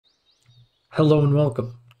Hello and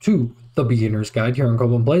welcome to the Beginner's Guide here on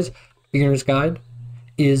Copeland Plays. Beginner's Guide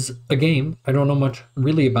is a game I don't know much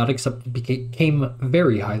really about except it became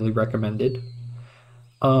very highly recommended.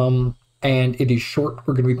 And it is short.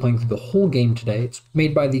 We're going to be playing through the whole game today. It's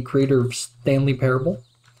made by the creator of Stanley Parable.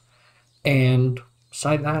 And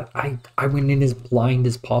beside that, I went in as blind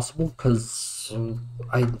as possible because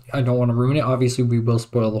I don't want to ruin it. Obviously, we will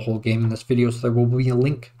spoil the whole game in this video, so there will be a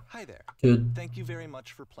link. Hi there. Thank you very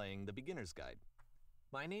much for playing the Beginner's Guide.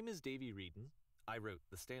 My name is Davey Reedon. I wrote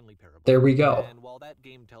the Stanley Parable. There we go. And while that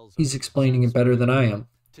game tells He's explaining it better than I am.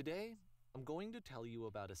 Today, I'm going to tell you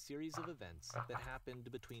about a series of events that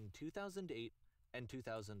happened between 2008 and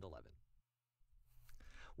 2011.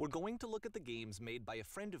 We're going to look at the games made by a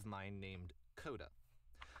friend of mine named Coda.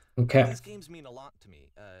 Okay. These games mean a lot to me.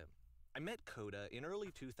 I met Coda in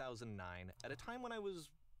early 2009 at a time when I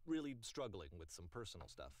was really struggling with some personal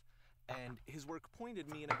stuff, and his work pointed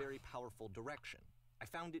me in a very powerful direction. I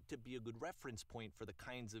found it to be a good reference point for the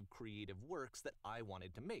kinds of creative works that I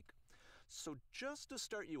wanted to make. So just to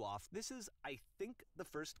start you off, this is, I think, the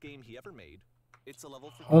first game he ever made. It's a level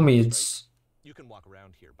for Homie, it's... You can walk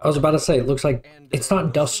around here. I was about to say, it looks like it's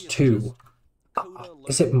not Dust 2.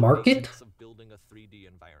 Is it Market? Of building a 3D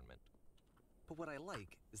environment. But what I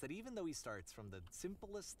like is that even though he starts from the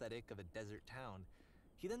simple aesthetic of a desert town,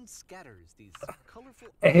 he then scatters these colorful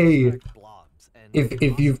blobs. And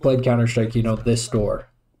if you've played Counter-Strike, you know this door.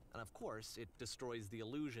 And of course, it destroys the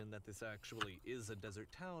illusion that this actually is a desert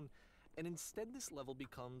town, and instead this level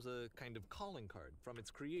becomes a kind of calling card from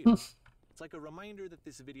its creator. It's like a reminder that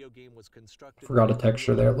this video game was constructed... Forgot a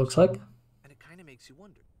texture there, it looks like. And it kind of makes you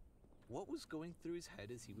wonder, what was going through his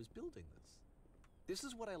head as he was building this? This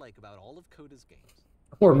is what I like about all of Coda's games.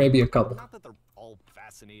 Or maybe a couple. Not that they're all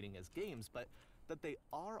fascinating as games, but that they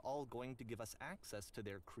are all going to give us access to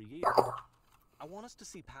their creator. I want us to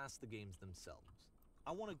see past the games themselves.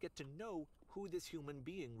 I want to get to know who this human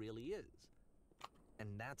being really is. And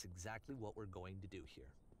that's exactly what we're going to do here.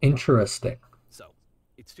 Interesting. So,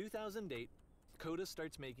 it's 2008, Coda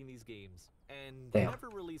starts making these games, and Damn. never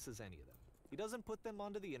releases any of them. He doesn't put them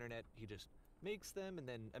onto the internet, he just makes them and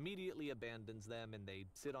then immediately abandons them, and they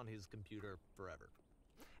sit on his computer forever.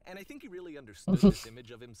 And I think he really understood this image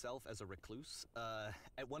of himself as a recluse.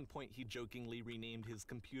 At one point, he jokingly renamed his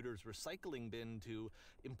computer's recycling bin to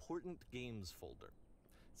Important Games Folder.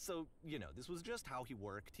 So, you know, this was just how he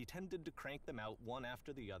worked. He tended to crank them out one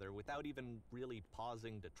after the other without even really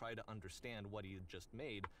pausing to try to understand what he had just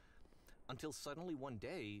made, until suddenly one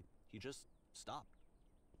day, he just stopped.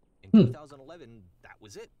 In 2011, that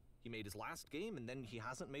was it. He made his last game, and then he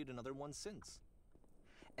hasn't made another one since.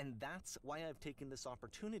 And that's why I've taken this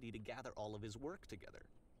opportunity to gather all of his work together,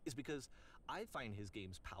 is because I find his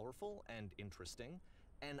games powerful and interesting,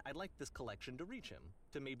 and I'd like this collection to reach him,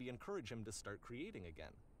 to maybe encourage him to start creating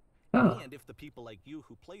again. Oh. And if the people like you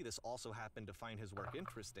who play this also happen to find his work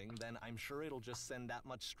interesting, then I'm sure it'll just send that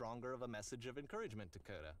much stronger of a message of encouragement to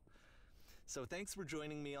Coda. So thanks for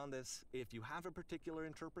joining me on this. If you have a particular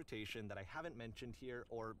interpretation that I haven't mentioned here,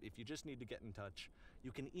 or if you just need to get in touch,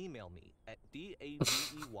 you can email me at DAVEYWREDDEN.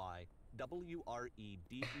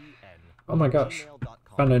 Oh my gosh.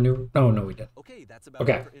 Found a new... Oh, no, we didn't. Okay, that's about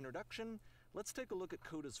it for introduction. Let's take a look at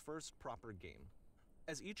Coda's first proper game.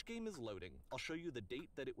 As each game is loading, I'll show you the date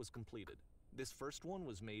that it was completed. This first one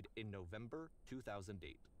was made in November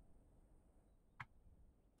 2008.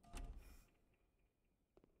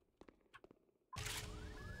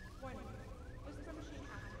 Warning. Whisper machine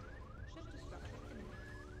active. Shift destruction imminent.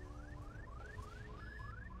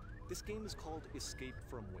 This game is called Escape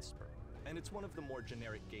from Whisper, and it's one of the more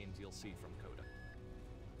generic games you'll see from Coda.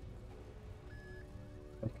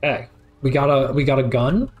 Okay. We got a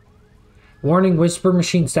gun. Warning, whisper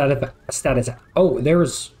machine status. Oh, there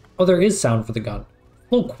is sound for the gun.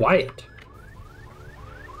 A little quiet.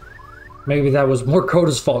 Maybe that was more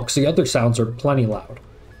Coda's fault, because the other sounds are plenty loud.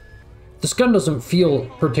 This gun doesn't feel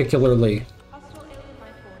particularly... Hostile alien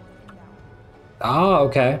life forms inbound. Ah,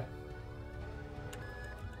 okay.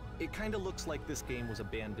 It kind of looks like this game was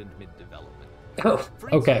abandoned mid-development. Oh,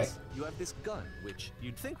 For okay. instance, you have this gun, which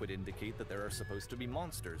you'd think would indicate that there are supposed to be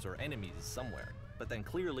monsters or enemies somewhere, but then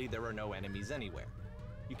clearly there are no enemies anywhere.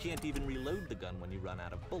 You can't even reload the gun when you run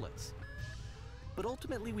out of bullets. But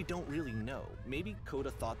ultimately we don't really know. Maybe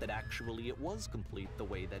Coda thought that actually it was complete the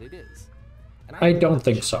way that it is. And I don't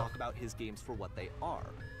think we should so. Talk about his games for what they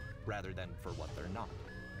are, rather than for what they're not.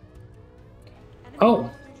 Enemy Oh.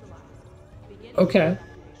 force neutralized. Begin Okay. shield activation.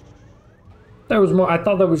 There was more. I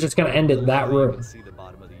thought that was just gonna end at that You room. can see the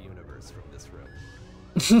bottom of the universe from this room.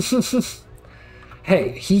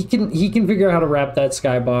 Hey, he can figure out how to wrap that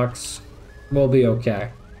skybox. We'll be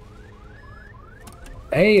okay.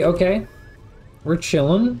 Hey, okay. We're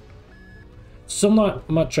chilling. Still not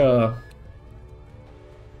much, Oh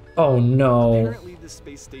no. Apparently, this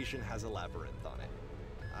space station has a labyrinth on it.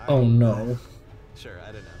 Oh no. Sure,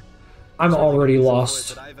 I don't know. I'm Certainly already no reason for it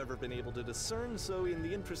lost. that I've ever been able to discern, so in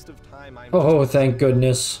the interest of time, I'm Oh, just thank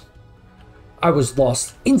goodness. I was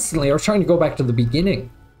lost instantly. I was trying to go back to the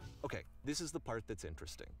beginning. Okay, this is the part that's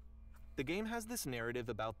interesting. The game has this narrative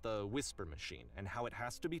about the whisper machine and how it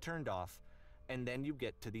has to be turned off, and then you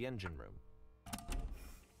get to the engine room.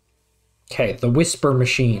 Okay, the whisper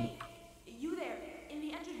machine. Hey, you there, in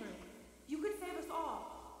the engine room. You could save us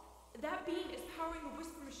all. That beam is powering the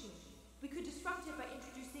whisper machine. We could disrupt it by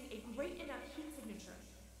introducing a great enough heat signature.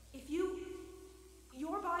 If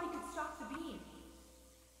your body could stop the beam.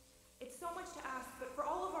 It's so much to ask, but for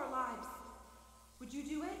all of our lives, would you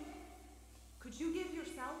do it? Could you give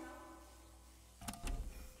yourself?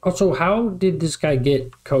 Also, how did this guy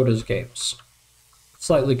get Coda's games?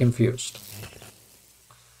 Slightly confused.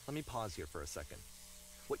 Let me pause here for a second.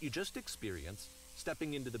 What you just experienced,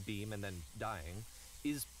 stepping into the beam and then dying,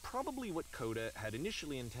 is probably what Coda had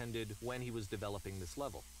initially intended when he was developing this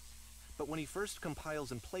level. But when he first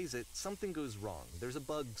compiles and plays it, something goes wrong. There's a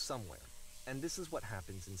bug somewhere. And this is what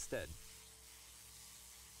happens instead.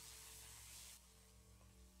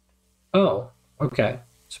 Oh, okay.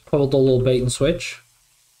 So pulled a little bait and switch.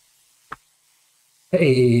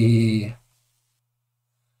 Hey.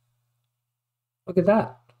 Look at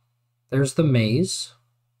that. There's the maze.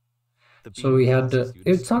 So we had to...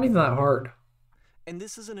 It's not even that hard. And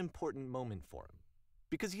this is an important moment for him.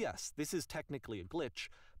 Because yes, this is technically a glitch,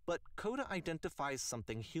 but Coda identifies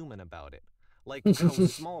something human about it. Like how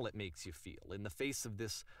small it makes you feel in the face of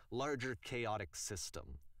this larger chaotic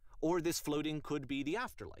system. Or this floating could be the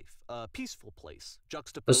afterlife, a peaceful place,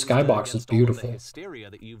 juxtaposed The skybox is against all of beautiful. the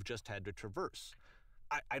hysteria that you've just had to traverse.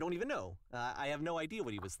 I don't even know. I have no idea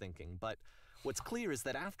what he was thinking, but what's clear is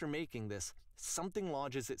that after making this, something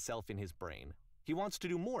lodges itself in his brain. He wants to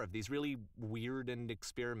do more of these really weird and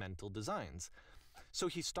experimental designs. So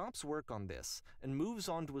he stops work on this and moves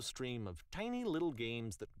on to a stream of tiny little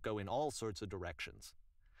games that go in all sorts of directions.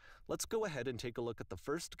 Let's go ahead and take a look at the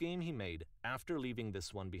first game he made after leaving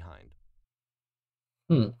this one behind.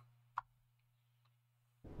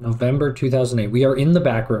 November 2008. We are in the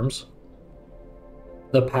back rooms.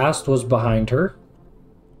 The past was behind her.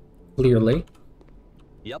 Clearly.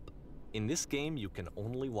 Yep. In this game, you can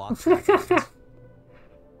only walk.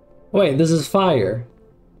 Wait, this is fire.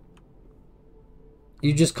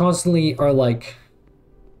 You just constantly are like,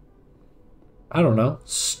 I don't know,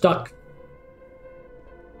 stuck.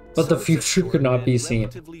 But the future could not be seen.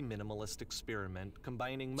 Relatively minimalist experiment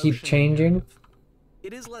combining Keep motion and changing? narrative.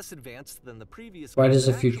 It is less advanced than the previous. Why game, does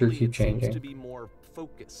the but future actually keep it seems changing? to be more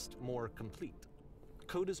focused, more complete.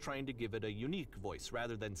 Coda's trying to give it a unique voice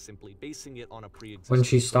rather than simply basing it on a pre-existing. When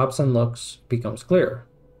she stops and looks, becomes clear.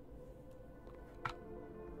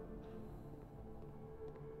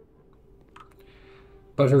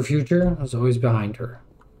 But her future is always behind her.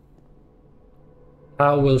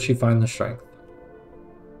 How will she find the strength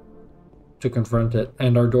to confront it?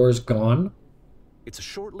 And our door is gone? It's a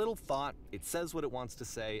short little thought, it says what it wants to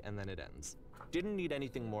say, and then it ends. Didn't need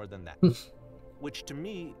anything more than that. Which to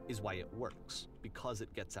me is why it works, because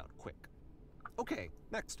it gets out quick. Okay,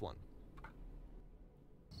 next one.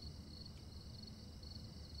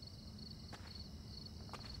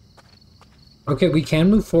 Okay, we can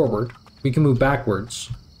move forward. We can move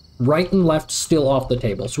backwards. Right and left still off the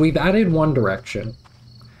table. So we've added one direction.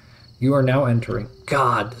 You are now entering.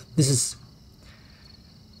 God, this is...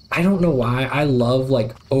 I don't know why. I love,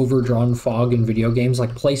 like, overdrawn fog in video games.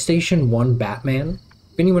 Like, PlayStation 1 Batman.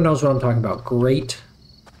 If anyone knows what I'm talking about. Great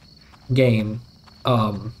game.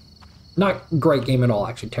 Not great game at all,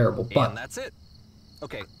 actually. Terrible, but... And that's it.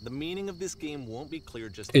 Okay, the meaning of this game won't be clear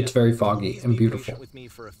just It's yet. very foggy Please and be beautiful. patient with me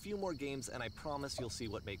for a few more games, and I promise you'll see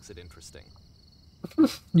what makes it interesting.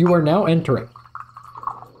 You are now entering.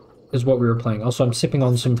 Is what we were playing. Also, I'm sipping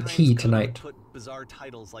on some Sometimes tea Coda tonight. put bizarre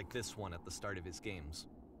titles like this one at the start of his games.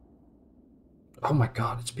 Oh my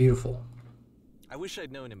god, it's beautiful. I wish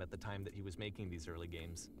I'd known him at the time that he was making these early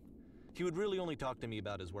games. He would really only talk to me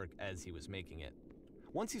about his work as he was making it.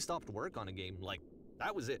 Once he stopped work on a game, like,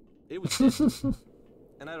 that was it. It was it.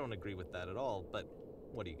 And I don't agree with that at all, but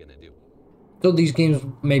what are you gonna do? So these games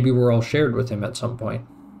maybe were all shared with him at some point.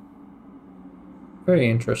 Very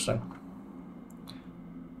interesting.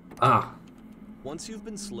 Ah. Once you've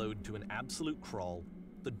been slowed to an absolute crawl,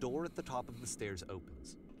 the door at the top of the stairs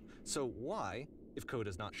opens. So why, if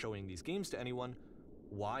Coda's not showing these games to anyone,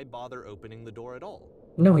 why bother opening the door at all?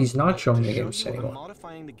 No, he's not showing To the show game state you, I'm anymore.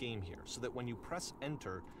 modifying the game here so that when you press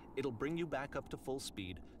enter, it'll bring you back up to full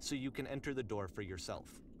speed so you can enter the door for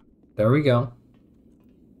yourself. There we go.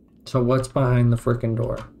 So what's behind the frickin'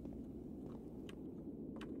 door?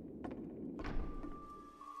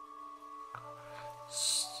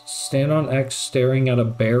 Stand on X staring at a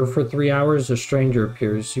bear for 3 hours. A stranger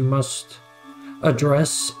appears. You must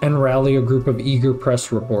address and rally a group of eager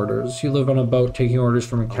press reporters. You live on a boat taking orders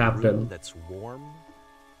from a captain. Room that's warm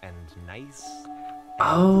and nice.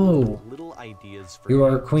 Oh, Little ideas for you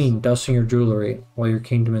are a games. queen dusting your jewelry while your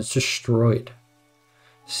kingdom is destroyed.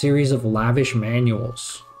 Series of lavish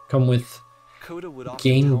manuals come with Coda would often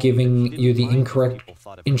game tell me giving that he you didn't the mind if incorrect people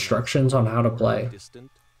thought of him as instructions on how to cold or play. distant.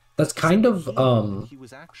 That's He kind said of that he knew that he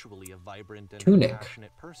was actually a vibrant and Tunic.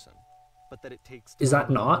 passionate person, but that it takes Is that time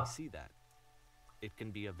to not? really see that. It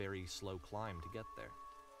can be a very slow climb to get there.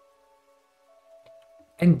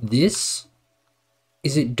 And this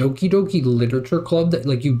is it Doki Doki Literature Club that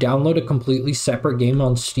like you download a completely separate game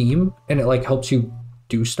on Steam and it like helps you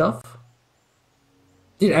do stuff?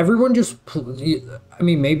 Did everyone just I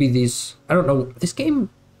mean maybe these I don't know this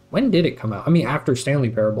game when did it come out? I mean after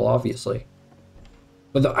Stanley Parable obviously.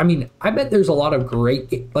 But I mean I bet there's a lot of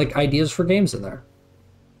great like ideas for games in there.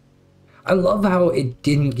 I love how it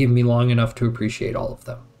didn't give me long enough to appreciate all of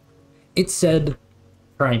them. It said,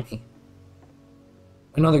 try me.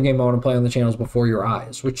 Another game I want to play on the channel is Before Your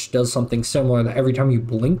Eyes, which does something similar that every time you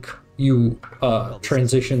blink, you Well, this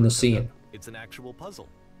transition is the scene. It's an actual puzzle.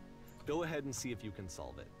 Go ahead and see if you can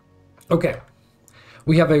solve it. Okay.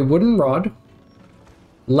 We have a wooden rod.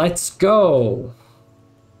 Let's go.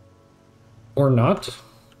 Or not.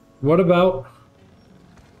 What about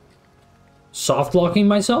soft locking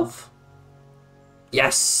myself?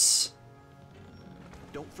 Yes.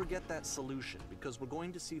 Don't forget that solution, because we're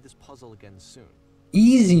going to see this puzzle again soon.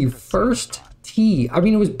 Easy first tee. I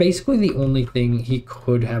mean, it was basically the only thing he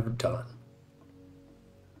could have done.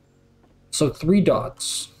 So 3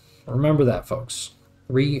 dots. Remember that, folks.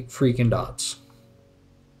 3 freaking dots.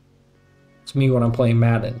 It's me when I'm playing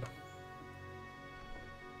Madden.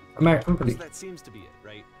 I'm pretty... That seems to be it,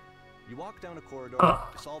 right? You walk down a corridor,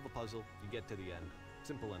 solve a puzzle, you get to the end.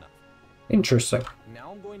 Simple enough. Interesting.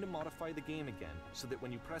 Now I'm going to modify the game again, so that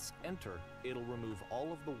when you press enter, it'll remove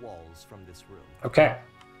all of the walls from this room. Okay.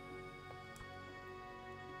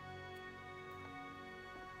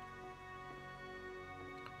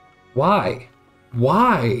 Why?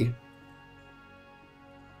 Why?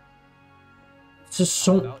 This is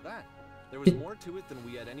so... About that, there was more to it than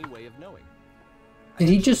we had any way of knowing. Did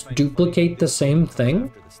he just duplicate the same thing?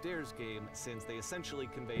 After the stairs game, since they essentially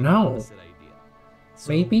convey No. the opposite idea. So,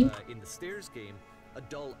 Maybe? in the stairs game, a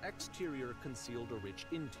dull exterior concealed a rich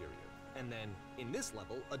interior. And then, in this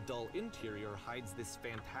level, a dull interior hides this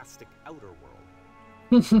fantastic outer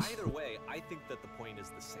world. Either way, I think that the point is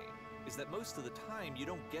the same. Is that most of the time, you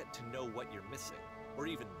don't get to know what you're missing. Or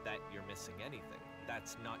even that you're missing anything.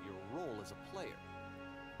 That's not your role as a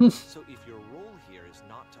player. So if your role here is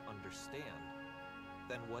not to understand,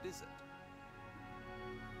 then what is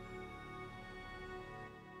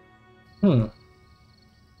it?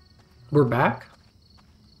 We're back?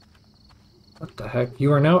 What the heck?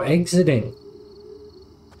 You are now exiting.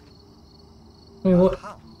 Wait, what?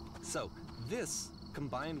 So, this,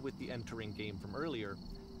 combined with the entering game from earlier,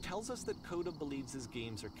 tells us that Coda believes his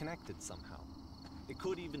games are connected somehow. It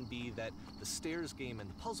could even be that the stairs game and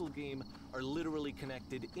the puzzle game are literally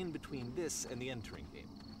connected in between this and the entering game.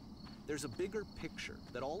 There's a bigger picture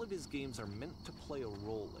that all of his games are meant to play a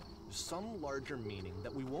role in. There's some larger meaning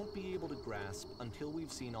that we won't be able to grasp until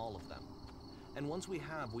we've seen all of them. And once we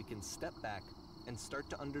have, we can step back and start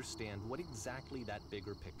to understand what exactly that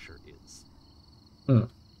bigger picture is.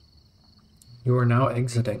 You are now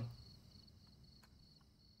exiting.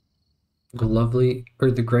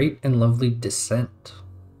 The great and lovely descent.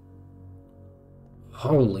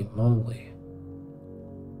 Holy moly.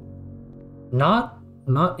 Not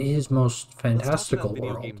his most fantastical Let's talk about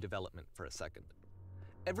world. video game development for a second.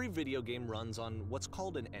 Every video game runs on what's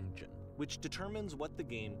called an engine, which determines what the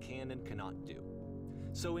game can and cannot do.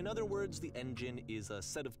 So in other words, the engine is a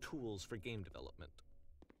set of tools for game development.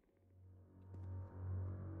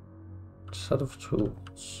 Set of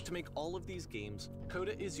tools. To make all of these games,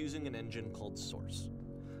 Coda is using an engine called Source.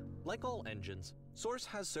 Like all engines, Source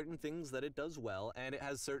has certain things that it does well, and it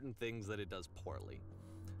has certain things that it does poorly.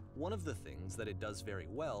 One of the things that it does very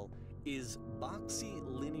well is boxy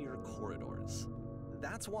linear corridors.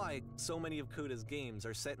 That's why so many of Coda's games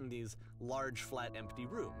are set in these large, flat, empty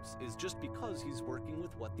rooms, is just because he's working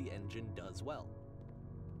with what the engine does well.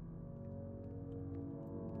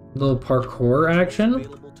 Little parkour action?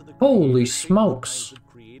 Holy smokes.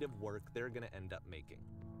 creative work they're going to end up making.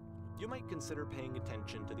 You might consider paying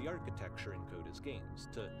attention to the architecture in Coda's games,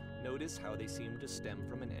 to notice how they seem to stem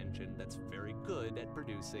from an engine that's very good at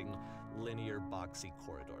producing linear, boxy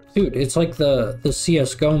corridors. Dude, it's like the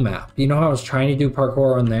CSGO map. You know how I was trying to do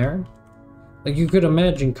parkour on there? Like, you could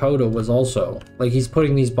imagine Coda was also, like, he's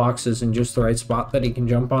putting these boxes in just the right spot that he can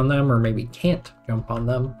jump on them, or maybe can't jump on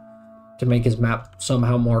them, to make his map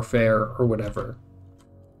somehow more fair, or whatever.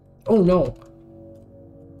 Oh no!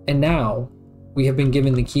 And now, we have been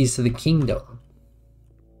given the keys to the kingdom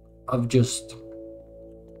of just,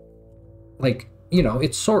 like, you know,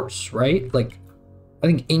 it's Source, right? Like, I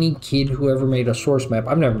think any kid who ever made a Source map,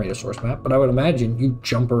 I've never made a Source map, but I would imagine you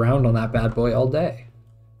jump around on that bad boy all day.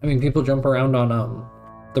 I mean, people jump around on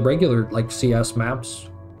the regular, like, CS maps.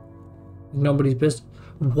 Nobody's business.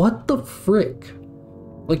 What the frick?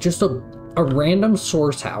 Like, just a random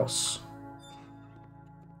Source house.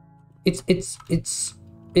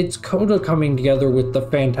 It's Coda coming together with the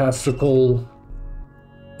fantastical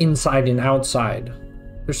inside and outside.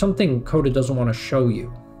 There's something Coda doesn't want to show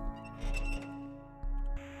you.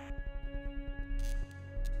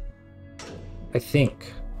 I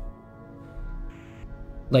think.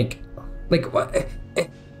 Like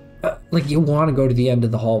you want to go to the end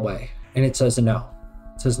of the hallway, and it says no.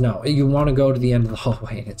 It says no. You want to go to the end of the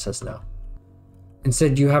hallway, and it says no.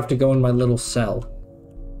 Instead, you have to go in my little cell.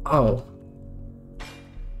 Oh.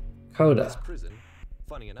 Coda. This prison,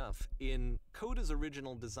 funny enough, in Coda's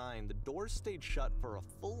original design, the doors stayed shut for a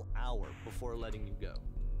full hour before letting you go.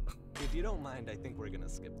 If you don't mind, I think we're gonna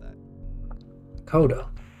skip that. Coda.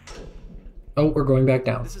 Oh, we're going back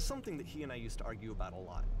down. This is something that he and I used to argue about a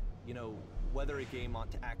lot. You know, whether a game ought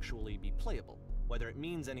to actually be playable, whether it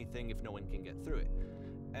means anything if no one can get through it.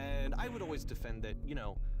 And I would always defend that, you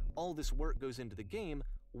know, all this work goes into the game,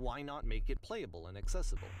 why not make it playable and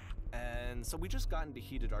accessible? And so we just got into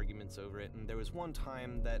heated arguments over it, and there was one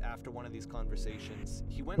time that after one of these conversations,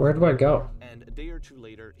 he went— Where do I go? And a day or two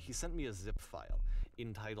later, he sent me a zip file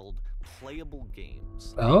entitled Playable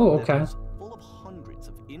Games. Oh, okay. That was full of hundreds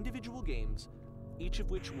of individual games, each of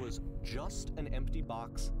which was just an empty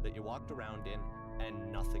box that you walked around in and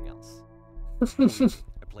nothing else.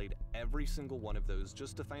 I played every single one of those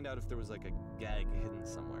just to find out if there was like a gag hidden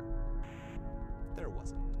somewhere. There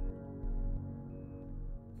wasn't.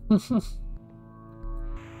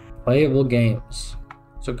 Playable games.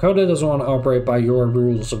 So Coda doesn't want to operate by your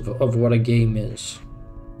rules of what a game is.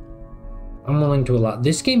 I'm willing to allow.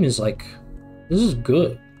 This game is like, this is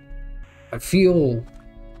good. I feel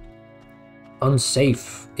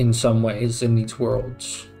unsafe in some ways in these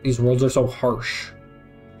worlds. These worlds are so harsh.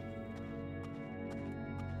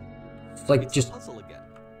 It's like It's just a puzzle again,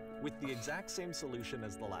 with the exact same solution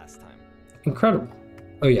as the last time. incredible.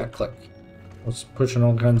 Oh yeah, click. I was pushing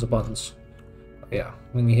all kinds of buttons. Oh, yeah,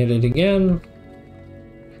 when you hit it again.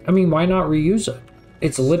 I mean, why not reuse it?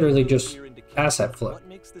 It's literally just asset flip. What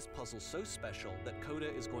makes this puzzle so special that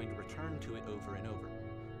Coda is going to return to it over and over?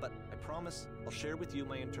 But I promise I'll share with you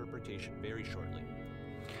my interpretation very shortly.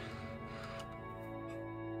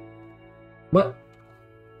 What?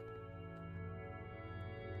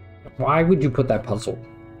 Why would you put that puzzle?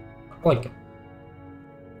 Like,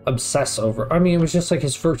 obsess over. I mean, it was just like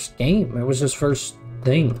his first game. It was his first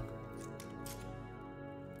thing.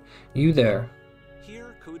 You there?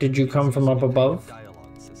 Here, Coda Did you come from up above?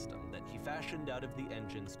 Dialogue system that he fashioned out of the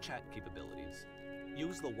engine's chat capabilities.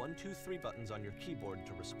 Use the 1, 2, 3 buttons on your keyboard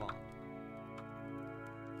to respond.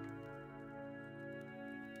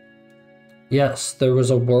 Yes, there was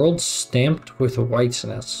a world stamped with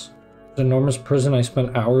whiteness. The enormous prison I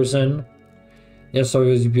spent hours in. Yes, so it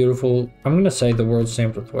was beautiful. I'm gonna say the world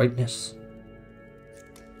stamped with whiteness.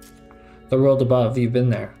 The world above, you've been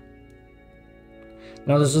there.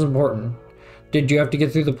 Now this is important. Did you have to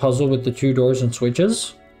get through the puzzle with the 2 doors and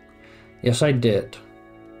switches? Yes, I did.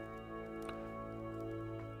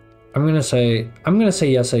 I'm gonna say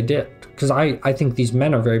yes, I did. Because I think these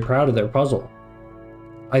men are very proud of their puzzle.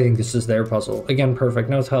 I think this is their puzzle. Again, perfect.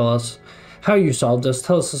 Now tell us how you solved this.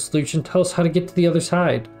 Tell us the solution. Tell us how to get to the other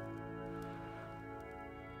side.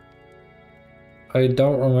 I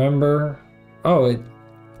don't remember. Oh, it...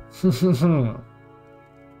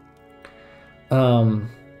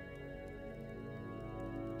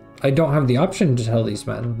 I don't have the option to tell these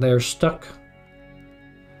men. They're stuck.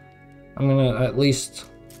 I'm gonna at least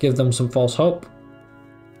give them some false hope.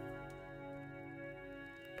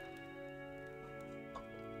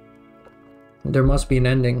 There must be an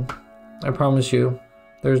ending. I promise you.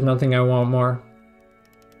 There's nothing I want more.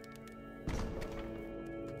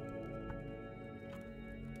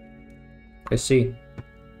 I see.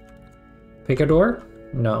 Pick a door?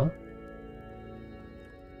 No.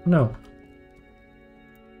 No.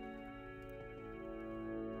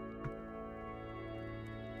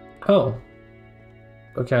 Oh.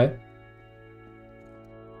 Okay.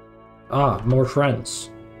 Ah, more friends.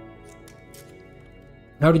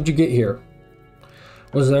 How did you get here?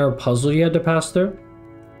 Was there a puzzle you had to pass through?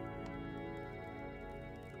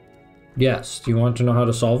 Yes. Do you want to know how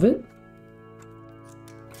to solve it?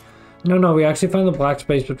 No, we actually find the black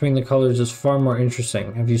space between the colors is far more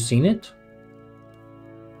interesting. Have you seen it?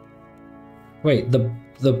 Wait,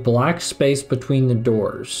 the black space between the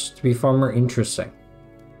doors to be far more interesting.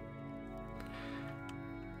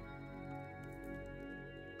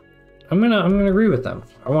 I'm gonna agree with them.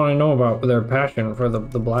 I want to know about their passion for the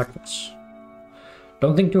blackness.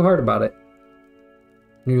 Don't think too hard about it.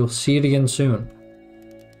 You'll see it again soon.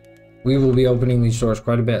 We will be opening these doors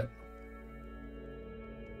quite a bit.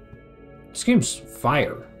 This game's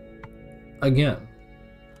fire. Again.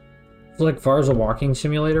 It's like far as a walking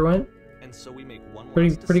simulator went. And so we make one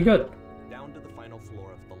Pretty good. Down to the final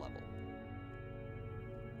floor of the level.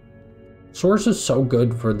 Source is so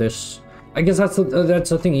good for this. I guess that's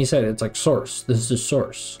the thing he said. It's like Source. This is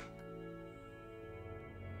Source.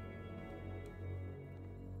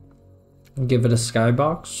 Give it a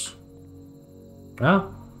skybox. Ah.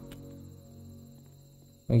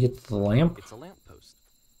 I get to the lamp. It's a lamppost.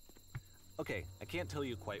 Okay, I can't tell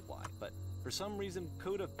you quite why, but for some reason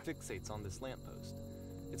Coda fixates on this lamppost.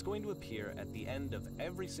 It's going to appear at the end of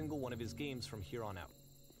every single one of his games from here on out.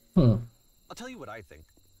 I'll tell you what I think.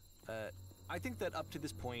 I think that up to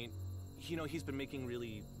this point, you know, he's been making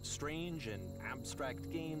really strange and abstract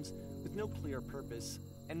games with no clear purpose,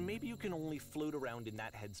 and maybe you can only float around in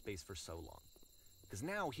that headspace for so long. Because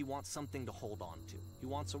now he wants something to hold on to. He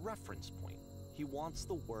wants a reference point. He wants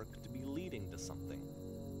the work to be leading to something.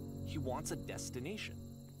 He wants a destination,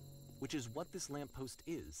 which is what this lamppost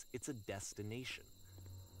is. It's a destination.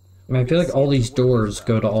 I mean, I feel like all these doors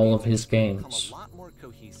go to all of his Become games. a lot more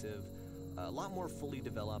cohesive, a lot more fully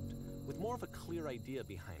developed, with more of a clear idea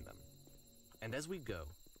behind them. And as we go,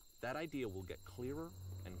 that idea will get clearer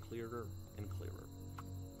and clearer and clearer.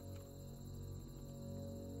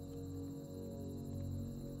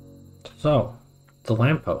 So, the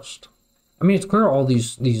lamppost. I mean, it's clear all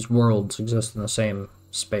these worlds exist in the same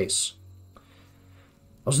space.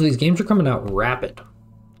 Also, these games are coming out rapid.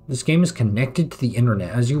 This game is connected to the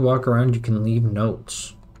internet. As you walk around, you can leave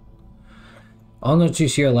notes. All notes you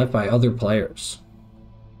see are left by other players.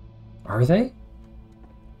 Are they?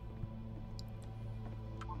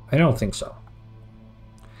 I don't think so.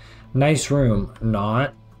 Nice room.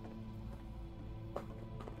 Not.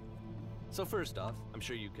 So first off, I'm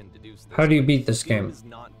sure you can deduce this. How do you beat this game? Is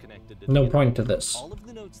not connected to No the point to internet. this. All of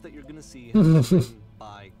the notes that you're gonna see have been written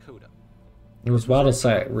by Coda. It was wild to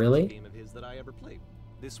say. Really? Game of his that I ever played.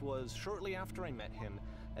 This was shortly after I met him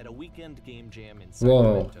at a weekend game jam in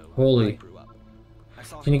Whoa, Sacramento, holy. where I grew up. I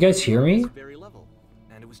saw Can you him guys hear me? at this very level,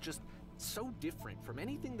 and it was just so different from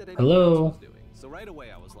anything that anyone Hello? else was doing. So right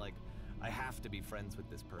away I was like, I have to be friends with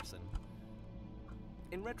this person.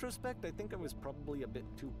 In retrospect, I think I was probably a bit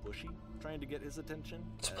too pushy, trying to get his attention.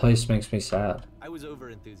 This place makes me sad. I was over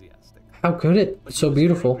enthusiastic. How could it? But It's he so was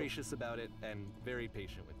beautiful. Very gracious about it and very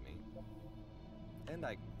patient with me. And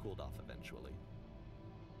I cooled off eventually.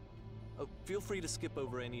 Oh, feel free to skip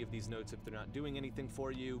over any of these notes if they're not doing anything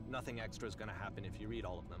for you. Nothing extra is going to happen if you read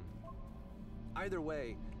all of them. Either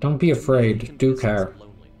way, Don't be to me, it afraid. can Do be a sense care. of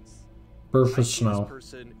loneliness. Birth I of see snow. this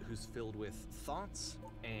person who's filled with thoughts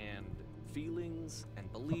and feelings and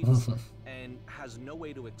beliefs and has no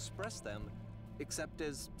way to express them except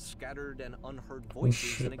as scattered and unheard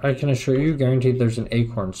voices. in a I game can that assure you, wasn't guaranteed made there's for an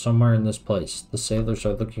acorn somewhere in this place. The sailors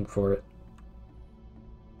are looking for it.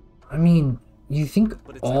 I mean, you think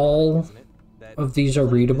But it's all ironic, isn't it, that of these are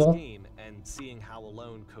playing this readable? game and seeing how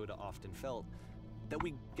alone Coda often felt, that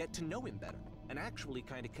we get to know him better and actually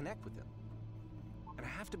kind of connect with him. And I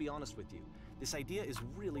have to be honest with you, this idea is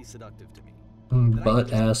really seductive to me. That I Butt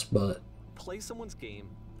can just ass butt. play someone's game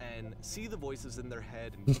and see the voices in their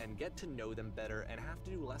head and get to know them better and have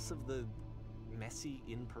to do less of the messy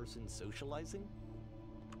in-person socializing.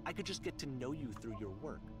 I could just get to know you through your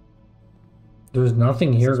work. There's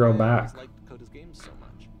nothing This here. is Go why I back. always liked Coda's games so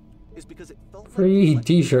much. Is because it felt like Free he let me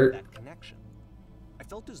t-shirt. have that connection. I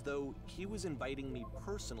felt as though he was inviting me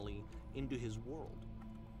personally into his world.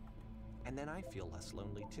 And then I feel less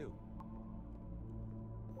lonely too.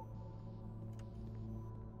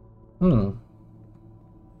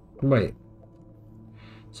 Wait.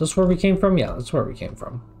 Is this where we came from? Yeah, that's where we came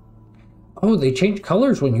from. Oh, they change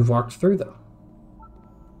colors when you've walked through them.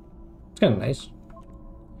 It's kind of nice.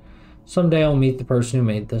 Someday I'll meet the person who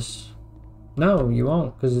made this. No, you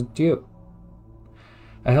won't, because it's you.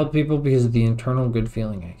 I help people because of the internal good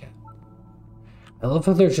feeling I get. I love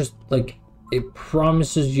how there's just, like, it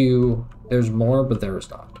promises you there's more, but there is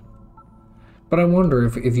not. But I wonder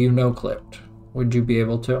if you no-clipped, would you be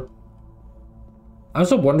able to? I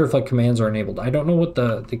also wonder if, like, commands are enabled. I don't know what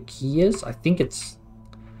the key is. I think it's...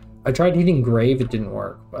 I tried hitting grave, it didn't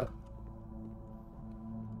work, but...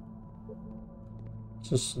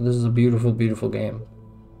 this is a beautiful, beautiful game.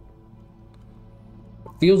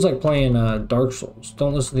 Feels like playing Dark Souls.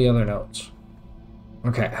 Don't listen to the other notes.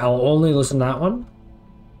 Okay, I'll only listen to that one.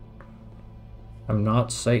 I'm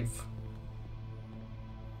not safe.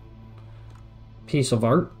 Piece of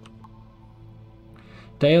art.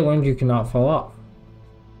 Day I learned you cannot fall off.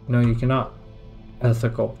 No, you cannot.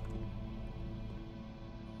 Ethical.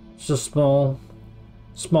 It's a small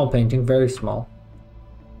painting, very small.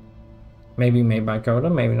 Maybe made by Coda,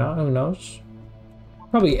 maybe not, who knows?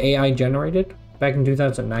 Probably AI generated back in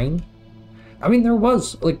 2009. I mean, there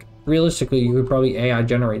was, like, realistically, you could probably AI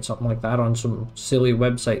generate something like that on some silly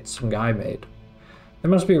website some guy made. There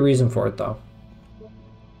must be a reason for it, though.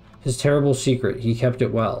 His terrible secret, he kept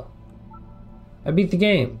it well. I beat the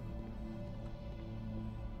game.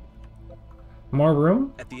 More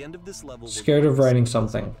room? At the end of this level, Scared of writing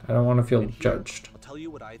something. I don't want to feel judged. I'll tell you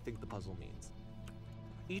what I think the puzzle means.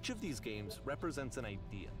 Each of these games represents an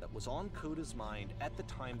idea that was on Coda's mind at the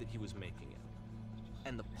time that he was making it.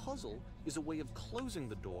 And the puzzle is a way of closing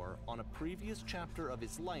the door on a previous chapter of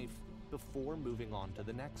his life before moving on to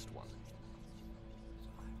the next one.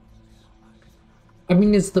 I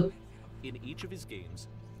mean, it's the... In each of his games,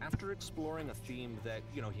 after exploring a theme that,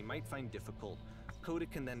 he might find difficult, Coda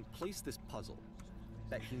can then place this puzzle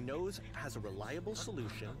that he knows has a reliable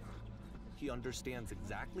solution, he understands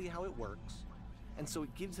exactly how it works, and so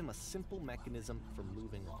it gives him a simple mechanism for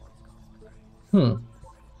moving on.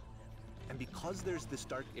 And because there's this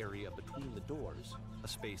dark area between the doors, a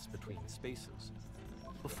space between spaces,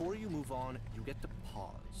 before you move on, you get to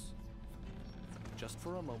pause. Just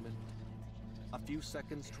for a moment, a few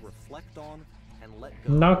seconds to reflect on and let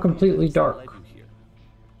go. Not completely dark.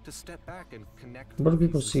 To step back and connect. What do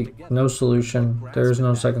people see? No solution. There is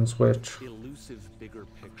no second switch. Elusive bigger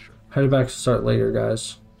picture. Head back to start later,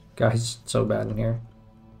 guys. Guys, it's so bad in here.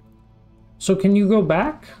 So can you go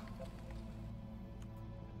back?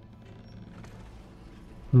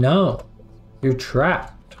 No. You're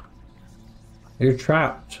trapped. You're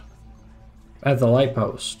trapped at the light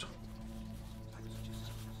post.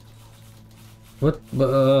 What?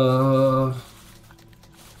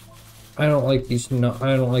 I don't like these. No,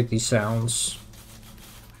 I don't like these sounds.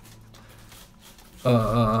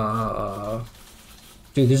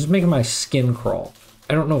 Dude, this is making my skin crawl.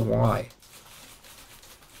 I don't know why.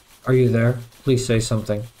 Are you there? Please say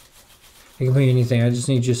something. It can be anything. I just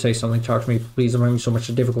need you to say something. Talk to me, please. I'm having so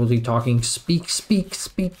much difficulty talking. Speak, speak,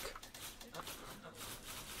 speak.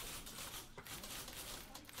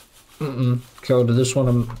 Coda, this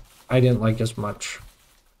one I didn't like as much.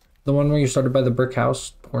 The one where you started by the brick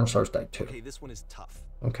house, porn stars died too. Okay, this one is tough.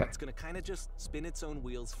 Okay. It's gonna kind of just spin its own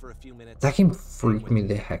wheels for a few minutes. That game freaked me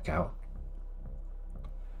the heck out.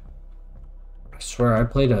 I swear, I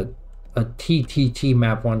played a TTT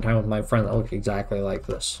map one time with my friend that looked exactly like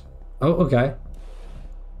this. Oh, okay.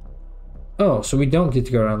 Oh, so we don't get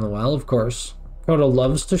to go down the well, of course. Coda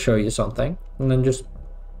loves to show you something, and then just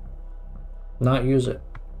not use it.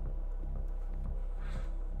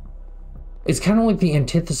 It's kind of like the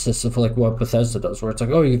antithesis of like what Bethesda does, where it's like,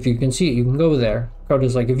 oh, if you can see it, you can go there.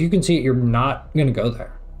 Coda's like, if you can see it, you're not gonna go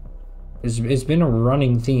there. It's been a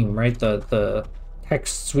running theme, right? The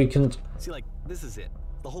texts we can see, like, this is it,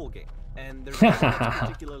 the whole game, and there's nothing that's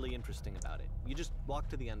particularly interesting about it. You just walk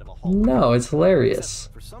to the end of a hallway. No, it's hilarious.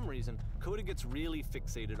 Except for some reason, Coda gets really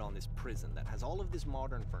fixated on this prison that has all of this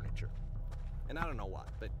modern furniture. And I don't know why,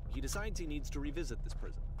 but he decides he needs to revisit this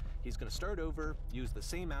prison. He's gonna start over, use the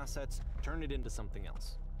same assets, turn it into something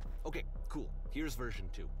else. Okay, cool. Here's version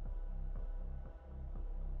 2.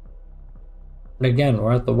 Again,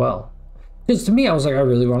 we're at the well. Because to me, I was like, I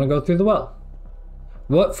really want to go through the well.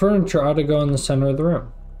 What furniture ought to go in the center of the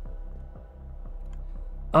room?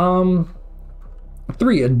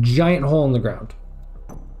 3, a giant hole in the ground.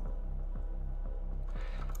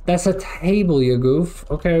 That's a table, you goof.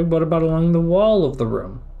 Okay, what about along the wall of the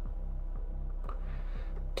room?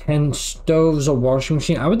 10 stoves, a washing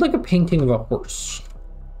machine. I would like a painting of a horse.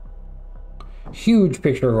 Huge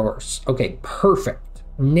picture of a horse. Okay, perfect.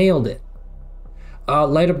 Nailed it.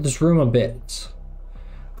 Light up this room a bit.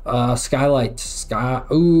 Skylight.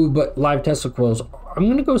 Ooh, but live testicles. I'm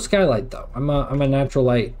gonna go skylight though. I'm a natural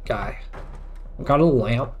light guy. Got a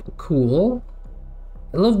lamp. Cool.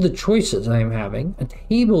 I love the choices I am having. A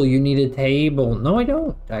table, you need a table. No, I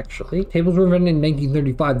don't, actually. Tables were invented in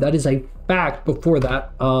 1935. That is a fact. Before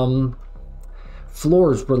that,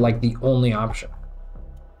 floors were like the only option.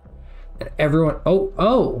 And everyone,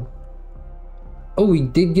 oh, we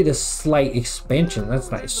did get a slight expansion.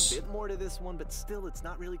 That's nice. There's a bit more to this one, but still, it's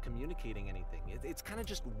not really communicating anything. It's kind of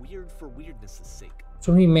just weird for weirdness' sake.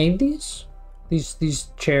 So he made these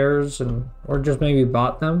chairs, or just maybe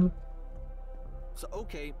bought them. So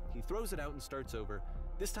okay, he throws it out and starts over.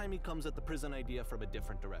 This time he comes at the prison idea from a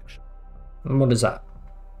different direction. And what is that?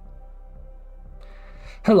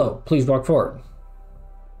 Hello, please walk forward.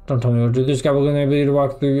 Don't tell me what to do. This guy will enable you to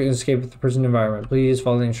walk through and escape the prison environment. Please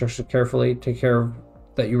follow the instructions carefully. Take care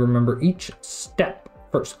that you remember each step.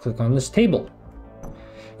 First, click on this table.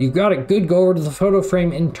 You've got it. Good. Go over to the photo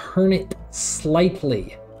frame and turn it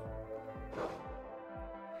slightly.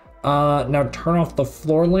 Now turn off the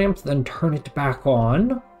floor lamp, then turn it back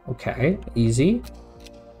on. Okay, easy.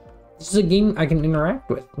 This is a game I can interact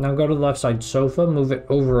with. Now go to the left side sofa, move it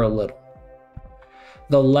over a little.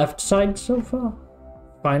 The left side sofa,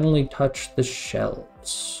 finally touch the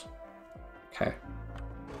shelves. Okay.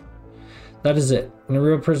 That is it. In a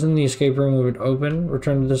real prison, the escape room would open,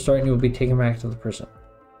 return to the start, and you will be taken back to the prison.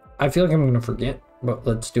 I feel like I'm going to forget, but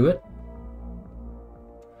let's do it.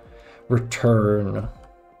 Return.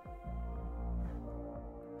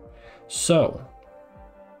 So,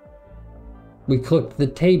 we clicked the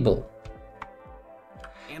table.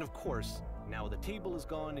 And of course, now the table is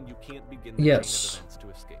gone and you can't begin the Yes. chain of events to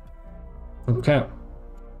escape. Okay.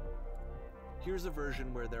 Here's a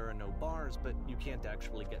version where there are no bars, but you can't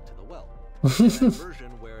actually get to the well. And that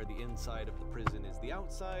version where the inside of the prison is the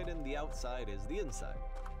outside and the outside is the inside.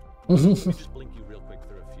 Let me just blink you real quick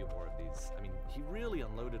through a few more of these. I mean, he really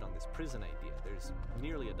unloaded on this prison idea. There's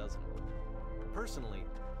nearly a dozen of them. Personally,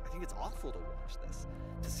 I think it's awful to watch this.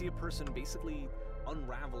 To see a person basically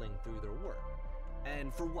unraveling through their work.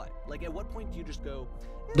 And for what? Like, at what point do you just go,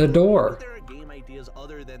 The door. there are game ideas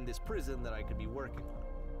other than this prison that I could be working on?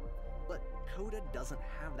 But Coda doesn't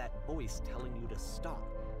have that voice telling you to stop.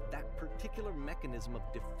 That particular mechanism of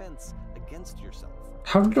defense against yourself.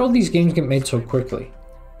 How did all these games get made so quickly?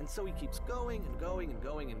 And so he keeps going and going and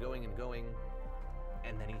going and going and going.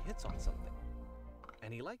 And then he hits on something.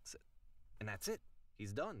 And he likes it. And that's it.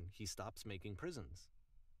 He's done. He stops making prisons.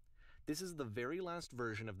 This is the very last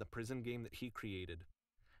version of the prison game that he created.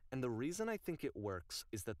 And the reason I think it works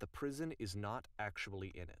is that the prison is not actually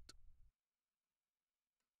in it.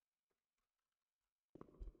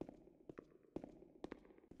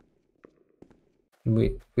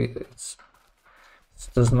 This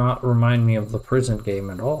does not remind me of the prison game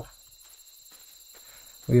at all.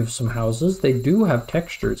 We have some houses. They do have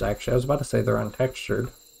textures, actually. I was about to say they're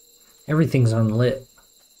untextured. Everything's unlit.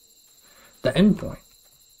 The end point.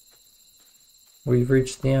 We've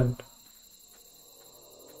reached the end.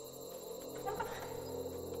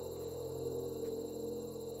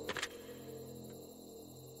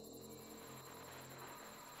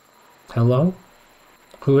 Hello?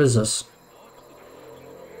 Who is this?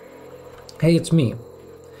 Hey, it's me.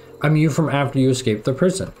 I'm you from after you escaped the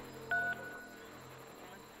prison.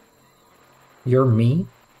 You're me?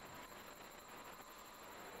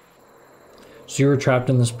 So you were trapped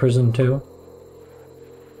in this prison too?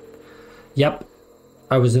 Yep.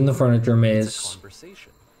 I was in the furniture It's a maze.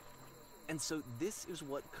 conversation. And so this is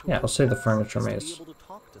what Yeah, I'll say the wants, furniture is to maze. be able to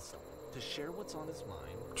talk to someone, to share what's on his mind.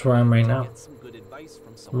 That's where I am right to now. get some good advice from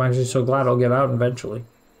I'm someone actually who so knows glad I'll something. get out eventually.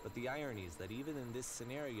 But the irony is that even in this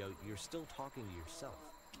scenario, you're still talking to yourself.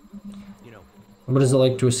 You know, What is it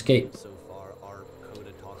like to escape? so far are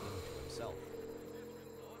Coda talking to himself.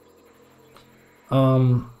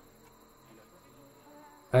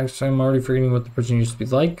 Actually, I'm already forgetting what the prison used to be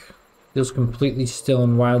like. Feels completely still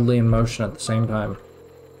and wildly in motion at the same time.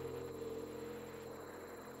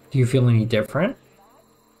 Do you feel any different?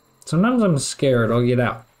 Sometimes I'm scared I'll get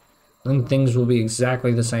out, and things will be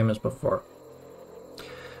exactly the same as before.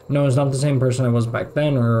 No, it's not the same person I was back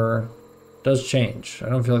then, or it does change. I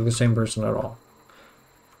don't feel like the same person at all.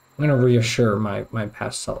 I'm gonna reassure my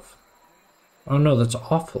past self. Oh no, that's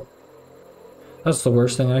awful. That's the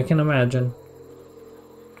worst thing I can imagine.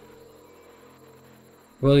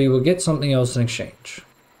 Well, you will get something else in exchange.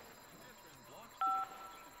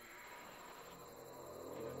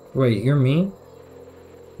 Wait, you're me?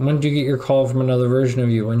 When did you get your call from another version of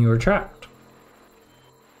you when you were trapped?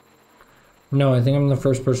 No, I think I'm the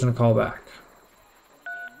first person to call back.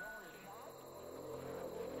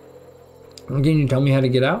 Can you tell me how to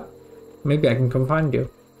get out? Maybe I can come find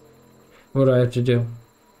you. What do I have to do?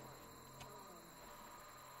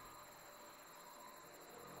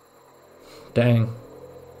 Dang.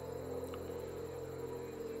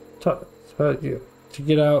 talk about you. To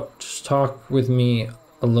get out, just talk with me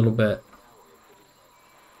a little bit.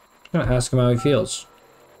 I'm gonna ask him how he feels.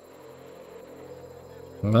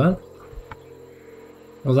 What?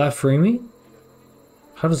 Will that free me?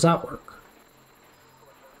 How does that work?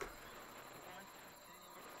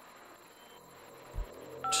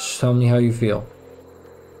 Just tell me how you feel.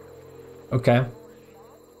 Okay.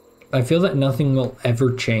 I feel that nothing will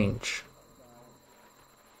ever change.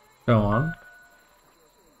 Go on.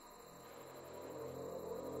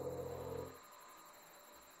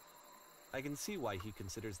 I can see why he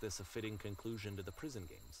considers this a fitting conclusion to the prison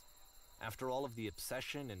games. After all of the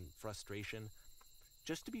obsession and frustration,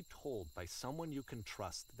 just to be told by someone you can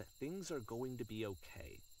trust that things are going to be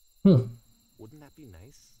okay. Wouldn't that be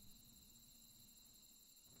nice?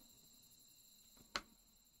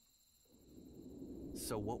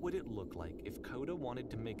 So what would it look like if Coda wanted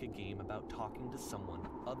to make a game about talking to someone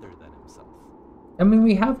other than himself? I mean,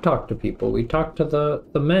 we have talked to people. We talked to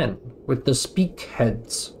the men with the speak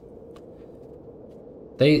heads.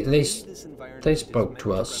 They spoke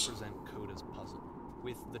to us. Represent Coda's puzzle,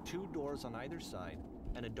 with the two doors on either side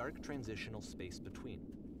and a dark transitional space between.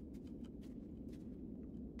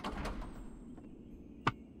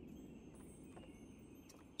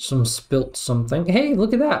 Some spilt something. Hey,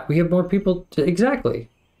 look at that. We have more people to... Exactly.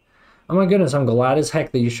 Oh my goodness, I'm glad as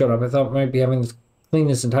heck that you showed up. I thought I might be having to clean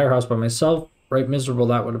this entire house by myself. Right miserable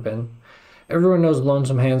that would have been. Everyone knows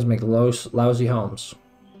lonesome hands make lousy homes.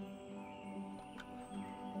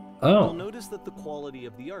 Oh. You'll notice that the quality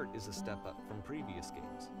of the art is a step up from previous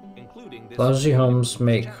games, including this. Lousy homes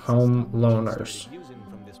make home loners.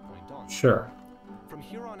 From this point on. Sure. From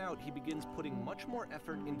here on out, he begins putting much more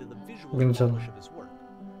effort into the visual polish of his work,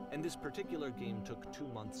 and this particular game took 2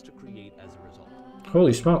 months to create as a result.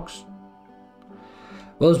 Holy smokes.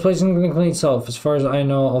 Well, this place isn't going to clean itself. As far as I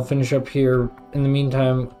know, I'll finish up here. In the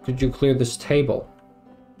meantime, could you clear this table?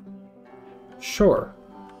 Sure.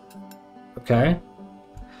 Okay.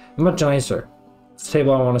 Much nicer. It's the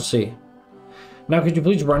table I want to see. Now, could you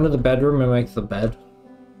please run to the bedroom and make the bed?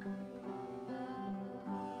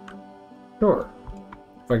 Sure.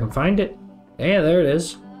 If I can find it. Yeah, there it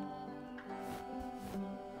is.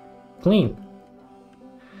 Clean.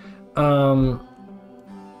 While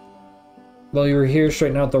you were here,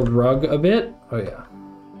 straighten out the rug a bit. Oh, yeah.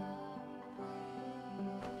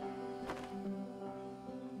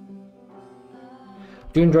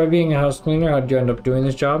 Do you enjoy being a house cleaner? How did you end up doing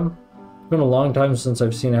this job? It's been a long time since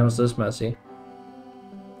I've seen a house this messy.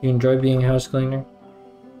 You enjoy being a house cleaner?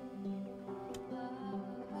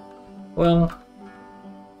 Well,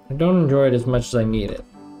 I don't enjoy it as much as I need it.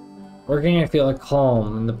 Working, I feel like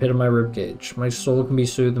calm in the pit of my ribcage. My soul can be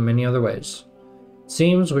soothed in many other ways. It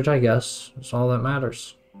seems, which I guess, is all that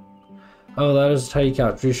matters. Oh, that is a tidy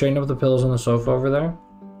couch. Will you straighten up the pillows on the sofa over there?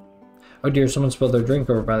 Oh dear, someone spilled their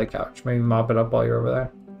drink over by the couch. Maybe mop it up while you're over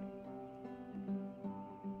there.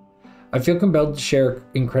 I feel compelled to share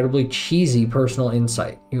incredibly cheesy personal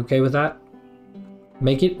insight. You okay with that?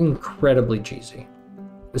 Make it incredibly cheesy.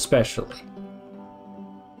 Especially.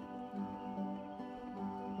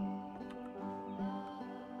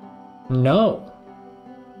 No.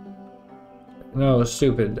 No,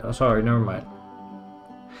 stupid. Oh, sorry, never mind.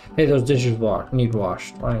 Hey, those dishes need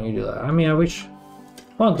washed. Why don't you do that? I mean, I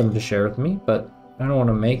want them to share with me, but I don't want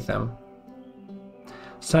to make them.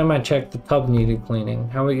 This time I checked, the tub needed cleaning.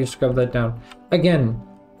 How about you scrub that down? Again,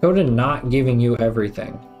 go to not giving you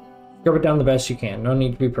everything. Scrub it down the best you can. No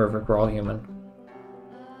need to be perfect. We're all human.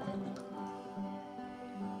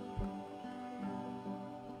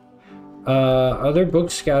 Are there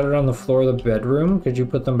books scattered on the floor of the bedroom? Could you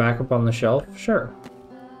put them back up on the shelf? Sure.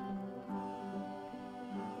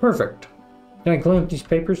 Perfect. Can I clean up these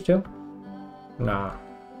papers too? Nah.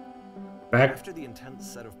 Back. After the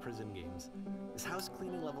intense set of prison games, this house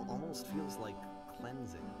cleaning level almost feels like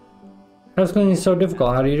cleansing. House cleaning is so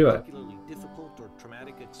difficult. How do you do it? Particularly difficult or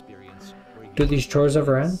traumatic experience where you Do these chores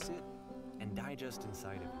ever end? sit and digest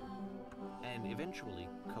inside of you, and eventually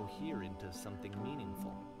cohere into something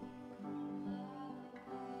meaningful.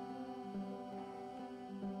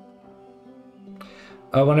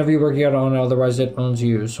 Whenever you work out on it, otherwise it owns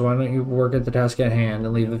you. So why don't you work at the task at hand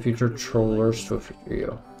and leave the future trollers to figure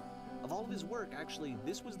you? Of all of his work, actually,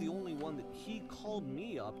 this was the only one that he called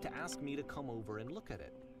me up to ask me to come over and look at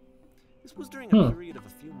it. This was during a period of a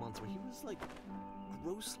few months where he was like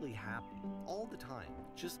grossly happy all the time.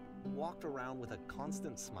 Just walked around with a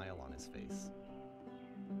constant smile on his face.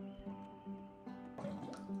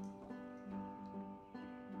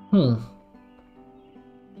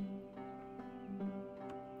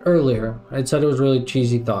 Earlier, I'd said it was a really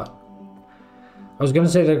cheesy thought. I was gonna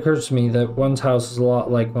say that occurs to me that one's house is a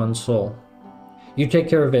lot like one's soul. You take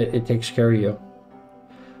care of it, it takes care of you.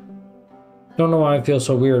 Don't know why I feel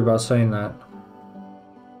so weird about saying that.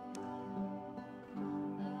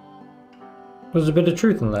 There's a bit of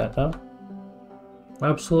truth in that, huh?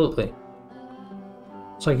 Absolutely.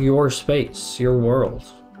 It's like your space, your world.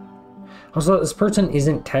 Also, this person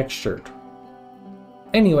isn't textured.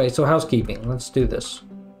 Anyway, so housekeeping. Let's do this.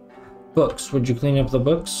 Books. Would you clean up the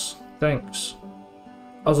books? Thanks.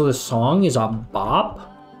 Also, this song is a bop.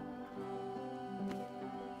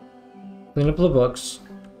 Clean up the books.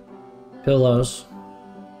 Pillows.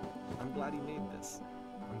 I'm glad he made this.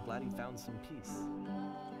 I'm glad he found some peace.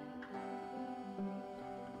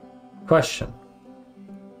 Question.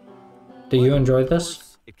 Do you enjoy this? Of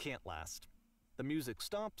course, it can't last. The music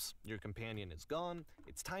stops, your companion is gone,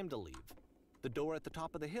 it's time to leave. The door at the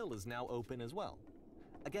top of the hill is now open as well.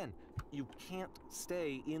 Again, you can't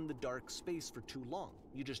stay in the dark space for too long.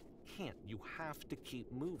 You just can't. You have to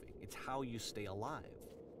keep moving. It's how you stay alive.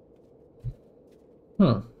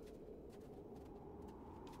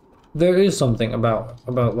 There is something about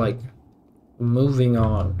like moving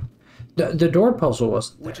on. The door puzzle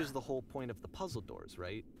wasn't there. Which is the whole point of the puzzle doors,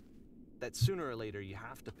 right? That sooner or later you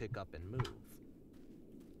have to pick up and move.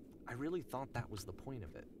 I really thought that was the point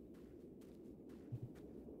of it.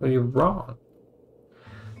 Well, you're wrong.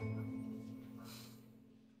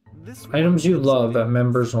 This Items you love at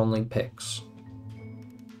members only picks.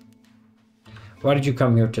 Why did you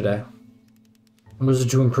come here today? Was it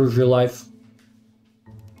to improve your life?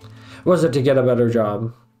 Was it to get a better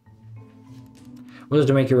job? Was it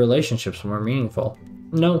to make your relationships more meaningful?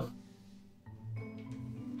 No.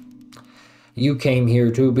 You came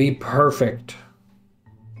here to be perfect.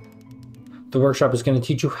 The workshop is going to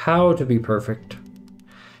teach you how to be perfect.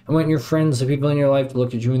 I want your friends, the people in your life, to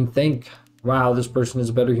look at you and think, wow, this person is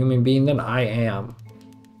a better human being than I am.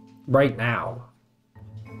 Right now.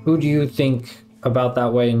 Who do you think about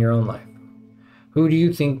that way in your own life? Who do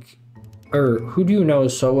you think, or who do you know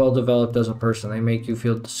is so well developed as a person they make you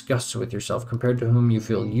feel disgusted with yourself, compared to whom you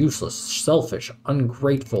feel useless, selfish,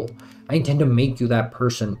 ungrateful? I intend to make you that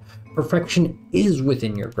person. Perfection is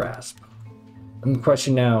within your grasp. And the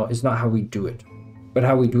question now is not how we do it, but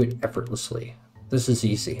how we do it effortlessly. This is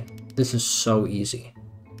easy. This is so easy.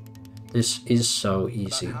 This is so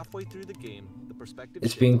easy. About halfway through the game, the perspective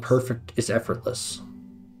It's being shifts. perfect is effortless.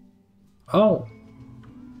 Oh.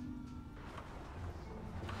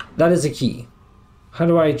 That is a key. How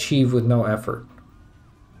do I achieve with no effort?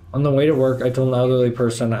 On the way to work, I told an elderly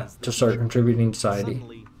person to start contributing to society.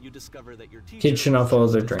 Suddenly, you discover that your teacher Kids should not is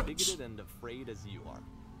follow just their as dreams. bigoted and afraid as you are.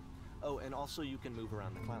 Oh, and also you can move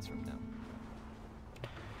around the classroom now.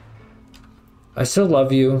 I still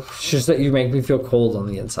love you. It's just that you make me feel cold on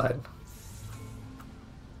the inside.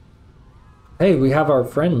 Hey, we have our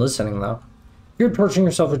friend listening, though. You're torturing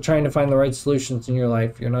yourself with trying to find the right solutions in your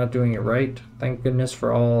life. You're not doing it right. Thank goodness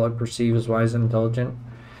for all I perceive as wise and intelligent.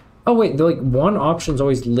 Oh, wait. Like, one option's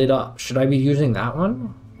always lit up. Should I be using that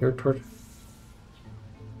one? You're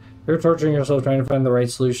torturing yourself trying to find the right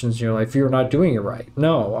solutions in your life. You're not doing it right.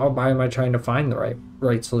 No. Why am I trying to find the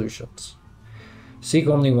right solutions? Seek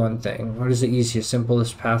only one thing. What is the easiest,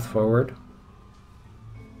 simplest path forward?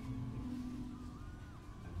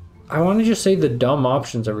 I want to just say the dumb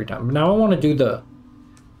options every time. But now I want to do the...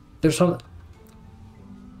 There's some...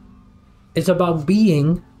 It's about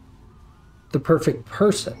being the perfect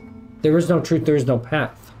person. There is no truth, there is no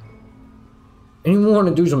path. Anyone want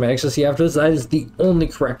to do some ecstasy after this? That is the only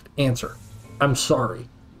correct answer. I'm sorry.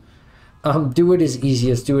 Do what is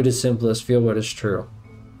easiest, do what is simplest, feel what is true.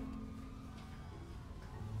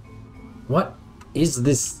 What is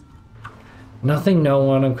this? Nothing, no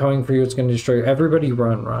one. I'm coming for you. It's going to destroy you. Everybody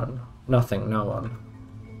run, run. Nothing, no one.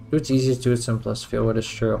 Do what's easiest, do what's simplest. Feel what is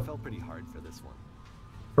I true. felt pretty hard for this one.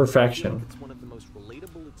 I Perfection. feel like it's one of the most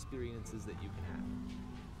relatable experiences that you can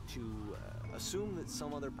have. To assume that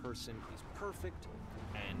some other person is perfect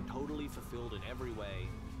and totally fulfilled in every way,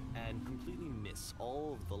 and completely miss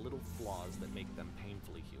all of the little flaws that make them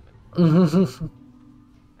painfully human.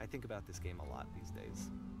 I think about this game a lot these days.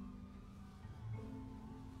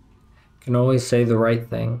 Can always say the right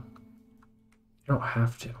thing. You don't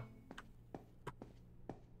have to.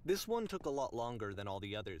 This one took a lot longer than all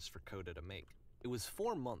the others for Coda to make. It was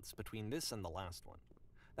 4 months between this and the last one.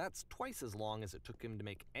 That's twice as long as it took him to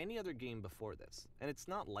make any other game before this, and it's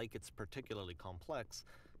not like it's particularly complex,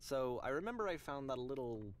 so I remember I found that a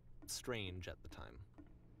little strange at the time.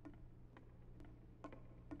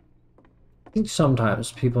 I think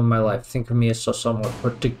sometimes people in my life think of me as a somewhat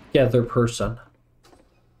put together person.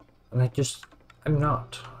 And I'm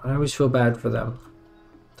not. I always feel bad for them.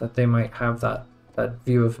 That they might have that that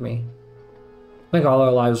view of me. I think all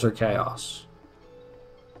our lives are chaos.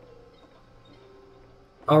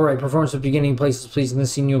 Alright, performance of beginning places, please. In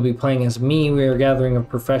this scene, you'll be playing as me. We are a gathering of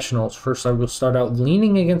professionals. First, I will start out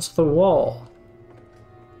leaning against the wall.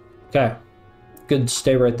 Okay. Good,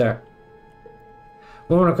 stay right there.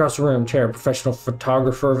 Woman across the room, chair, professional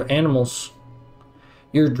photographer of animals.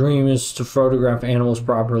 Your dream is to photograph animals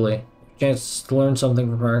properly. Chance to learn something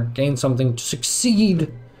from her, gain something to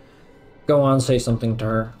succeed. Go on, say something to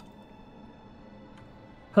her.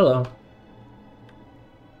 Hello.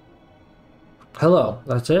 Hello,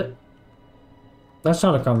 that's it? That's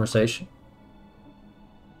not a conversation.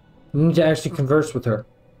 You need to actually converse with her.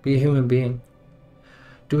 Be a human being.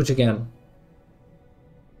 Do it again.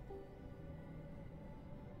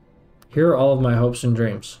 Here are all of my hopes and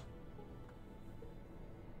dreams.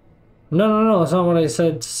 No, that's not what I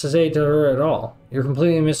said to say to her at all. You're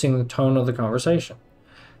completely missing the tone of the conversation.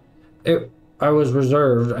 I was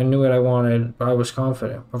reserved, I knew what I wanted, but I was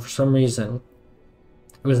confident. But for some reason,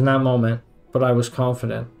 it was in that moment, but I was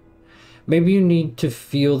confident. Maybe you need to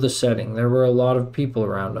feel the setting. There were a lot of people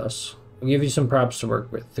around us. I'll give you some props to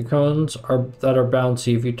work with. The cones that are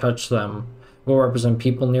bouncy, if you touch them, will represent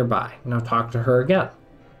people nearby. Now talk to her again.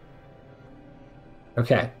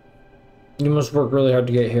 Okay. You must work really hard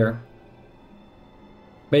to get here.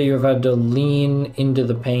 Bet you have had to lean into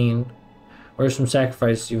the pain. What are some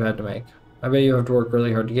sacrifices you've had to make? I bet you have to work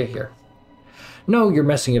really hard to get here. No, you're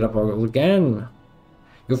messing it up again.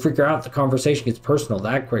 You'll figure out the conversation gets personal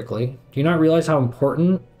that quickly. Do you not realize how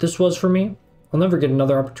important this was for me? I'll never get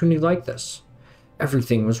another opportunity like this.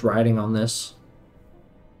 Everything was riding on this.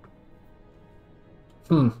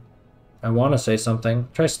 I want to say something.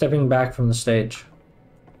 Try stepping back from the stage.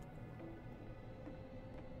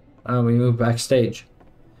 We move backstage.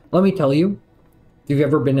 Let me tell you, if you've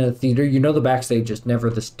ever been in a theater, you know the backstage is never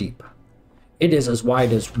this deep. It is as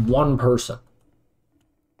wide as one person.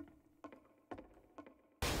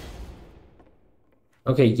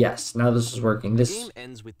 Okay, yes, now this is working. The game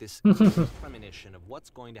ends with this premonition of what's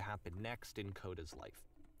going to happen next in Coda's life.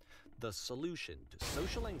 The solution to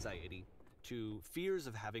social anxiety, to fears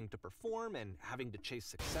of having to perform and having to chase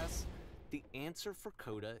success, the answer for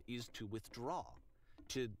Coda is to withdraw,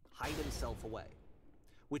 to hide himself away.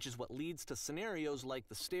 Which is what leads to scenarios like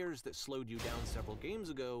the stairs that slowed you down several games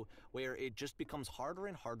ago, where it just becomes harder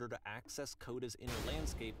and harder to access Coda's inner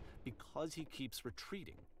landscape because he keeps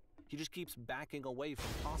retreating. He just keeps backing away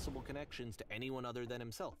from possible connections to anyone other than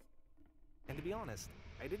himself. And to be honest,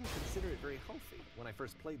 I didn't consider it very healthy when I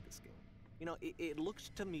first played this game. You know, it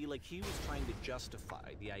looked to me like he was trying to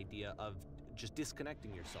justify the idea of just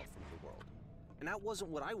disconnecting yourself from the world. And that wasn't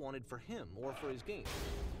what I wanted for him or for his game.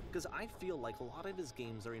 Because I feel like a lot of his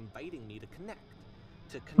games are inviting me to connect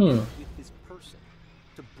with his person,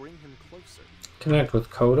 to bring him closer. Connect with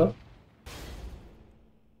Coda?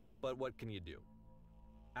 But what can you do?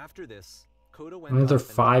 After this, Coda went another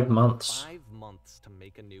 5 months. 5 months to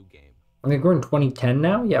make a new game. I think we're in 2010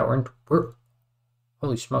 now? Yeah, we're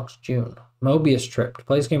holy smokes, June. Mobius trip. To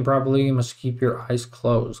play this game properly, you must keep your eyes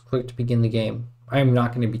closed. Click to begin the game. I am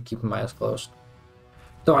not going to be keeping my eyes closed.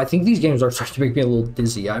 Though I think these games are starting to make me a little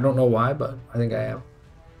dizzy. I don't know why, but I think I am.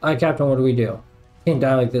 Hi, Captain, what do we do? Can't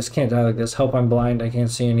die like this, can't die like this. Help, I'm blind, I can't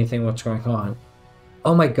see anything, what's going on?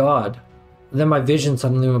 Oh my god. Then my vision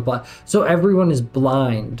suddenly went blind. So everyone is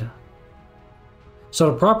blind.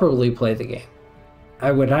 So to properly play the game,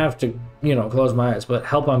 I would have to, you know, close my eyes, but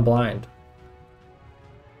help, I'm blind.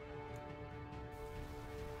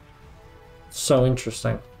 So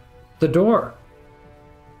interesting. The door.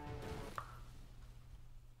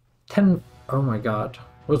 Oh my god.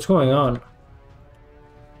 What's going on?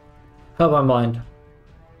 Help, I'm blind.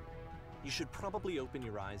 You should probably open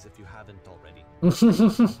your eyes if you haven't already. It's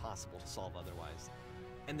impossible to solve otherwise.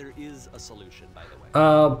 And there is a solution, by the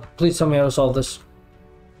way. Please tell me how to solve this.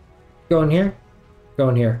 Go in here. Go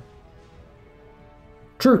in here.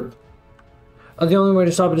 Truth. The only way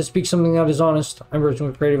to stop it is speak something that is honest. I'm bursting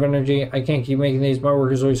with creative energy. I can't keep making these. My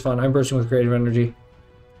work is always fun. I'm bursting with creative energy.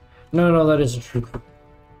 No, that isn't true.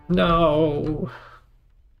 No.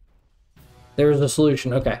 There's a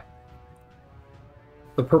solution. Okay.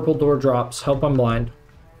 The purple door drops. Help, I'm blind.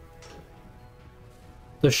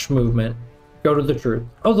 The movement. Go to the truth.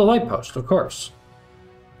 Oh, the light post, of course.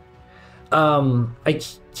 I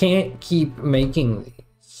can't keep making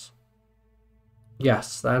these.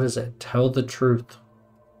 Yes, that is it. Tell the truth.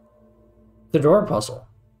 The door puzzle.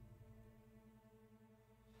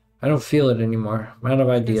 I don't feel it anymore. I'm out of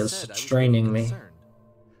ideas. It's draining me.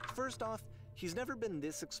 First off, he's never been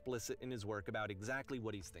this explicit in his work about exactly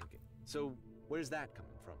what he's thinking. So, where's that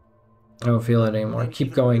coming from? I don't feel it anymore. And Keep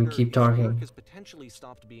even going, bigger, keep his talking. work has potentially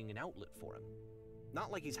stopped being an outlet for him.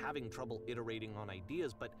 Not like he's having trouble iterating on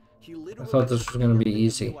ideas, but he literally I thought this was gonna be can't think of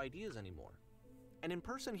easy. new ideas anymore. And in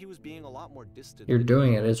person, he was being a lot more distant. You're than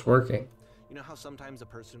doing usual. it, it's working. You know how sometimes a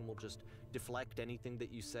person will just deflect anything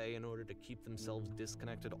that you say in order to keep themselves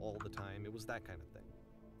disconnected all the time? It was that kind of thing.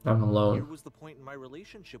 I'm Here alone. was the point in my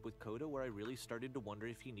relationship with Coda where I really started to wonder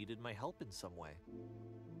if he needed my help in some way.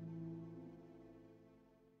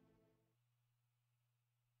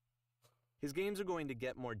 His games are going to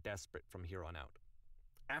get more desperate from here on out.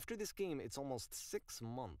 After this game, it's almost 6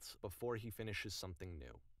 months before he finishes something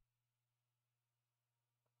new.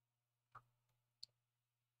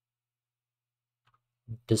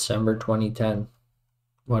 December 2010.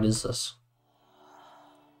 What is this?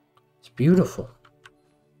 It's beautiful.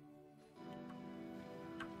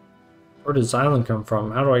 Where does Island come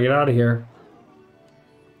from? How do I get out of here?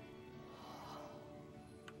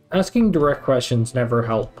 Asking direct questions never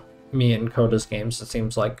help me in Coda's games, it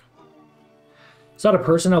seems like. It's not a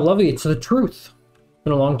person, how lovely, it's the truth. It's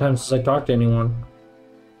been a long time since I talked to anyone.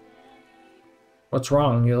 What's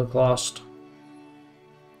wrong? You look lost.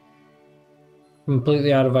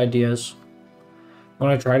 Completely out of ideas.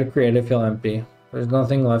 When I try to create, I feel empty. There's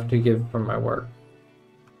nothing left to give from my work.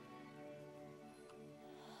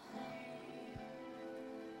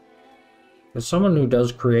 As someone who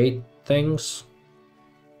does create things,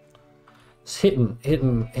 it's hitting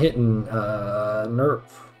nerve.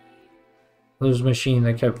 There's a machine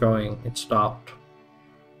that kept going. It stopped.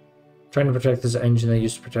 Trying to protect this engine that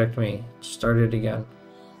used to protect me. Started again.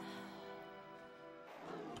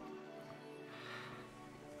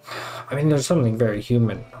 I mean, there's something very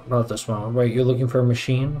human about this moment. Wait, you're looking for a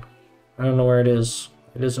machine? I don't know where it is.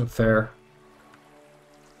 It isn't fair.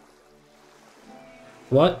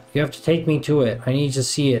 What? You have to take me to it. I need to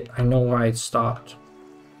see it. I know why it stopped.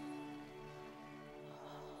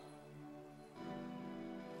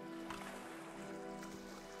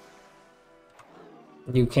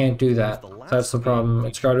 You can't do that. That's the problem.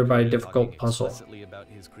 It's guarded by a difficult puzzle.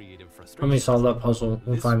 Let me solve that puzzle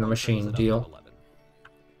and find the machine. Deal?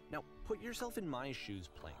 Now, put yourself in my shoes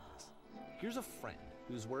playing this. Here's a friend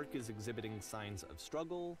whose work is exhibiting signs of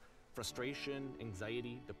struggle, frustration,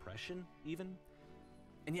 anxiety, depression, even.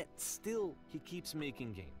 And yet, still, he keeps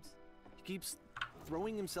making games. He keeps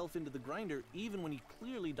throwing himself into the grinder even when he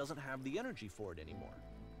clearly doesn't have the energy for it anymore.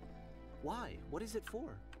 Why? What is it for?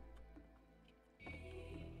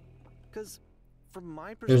 Because, from my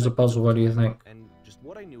perspective, Here's a puzzle. What do you think? and just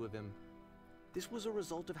what I knew of him, this was a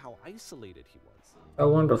result of how isolated he was. Oh,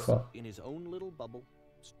 wonderful. In his own little bubble,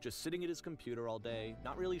 just sitting at his computer all day,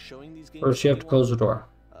 not really showing these games. First, you have to close the door.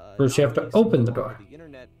 First, you have to open the door. The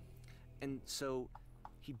internet, and so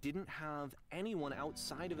he didn't have anyone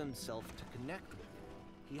outside of himself to connect with.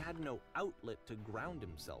 He had no outlet to ground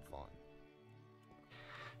himself on.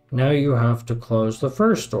 Now you have to close the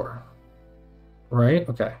first door. Right?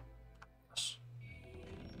 Okay. Yes.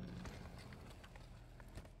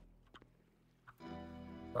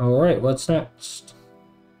 Alright, what's next?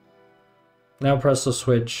 Now press the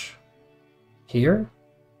switch here.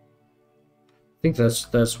 I think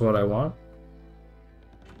that's what I want.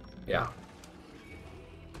 Yeah.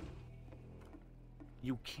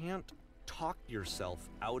 You can't talk yourself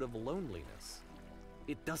out of loneliness.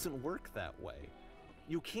 It doesn't work that way.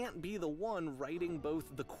 You can't be the one writing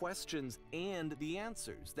both the questions and the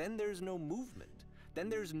answers. Then there's no movement. Then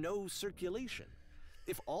there's no circulation.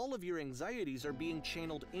 If all of your anxieties are being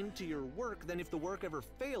channeled into your work, then if the work ever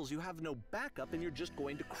fails, you have no backup and you're just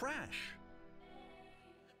going to crash.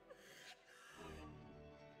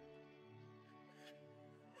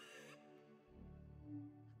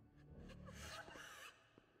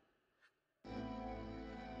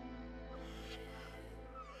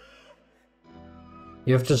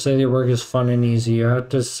 You have to say that work is fun and easy. You have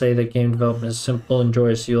to say that game development is simple and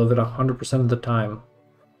joyous. You live it 100% of the time.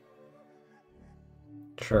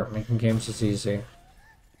 Sure, making games is easy.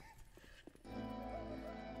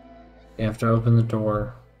 You have to open the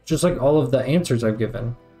door. Just like all of the answers I've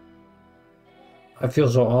given. I feel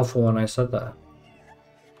so awful when I said that.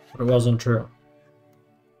 But it wasn't true.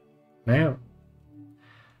 Man.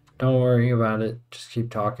 Don't worry about it. Just keep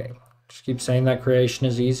talking. Just keep saying that creation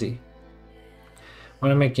is easy.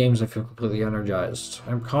 When I make games, I feel completely energized.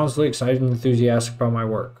 I'm constantly excited and enthusiastic about my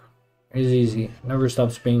work. It is easy. It never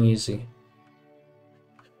stops being easy.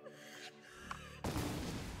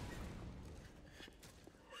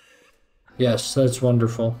 Yes, that's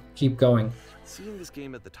wonderful. Keep going. Seeing this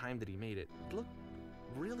game at the time that he made it, it looked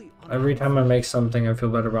really Every time I make something, I feel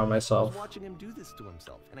better about I was myself. watching him do this to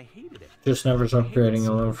himself, and I hated it. Just never stop creating,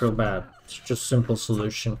 you'll never feel bad. It's just a simple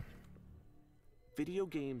solution. Video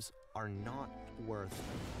games are not worth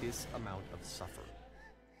this amount of suffering.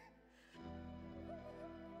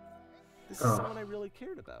 This is someone I really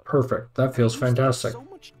cared about. Perfect. That feels fantastic. So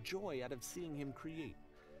much joy out of seeing him create.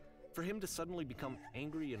 For him to suddenly become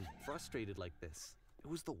angry and frustrated like this, it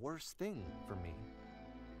was the worst thing for me.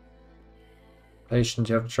 Patience,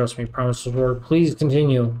 you have to trust me. Promises work. Please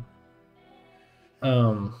continue.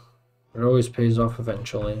 It always pays off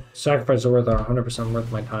eventually. Sacrifices are worth 100%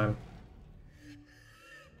 worth my time.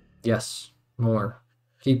 Yes, more.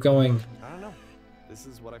 Keep going. I don't know. This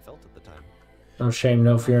is what I felt at the time. No shame,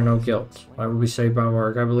 no fear, no guilt. I will be saved by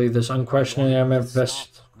work. I believe this unquestioningly. I'm at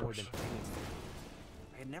best. More than anything.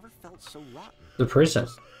 I had never felt so rotten. The prison.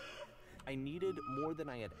 I needed more than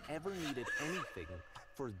I had ever needed anything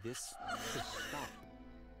for this to stop.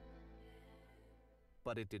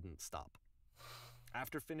 But it didn't stop.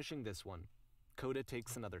 After finishing this one, Coda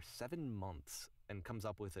takes another 7 months and comes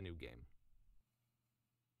up with a new game.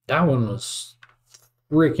 That one was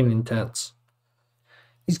freaking intense.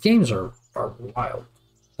 These games are wild.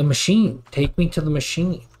 The machine. Take me to the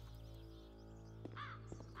machine.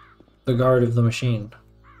 The guard of the machine.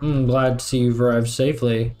 Glad to see you've arrived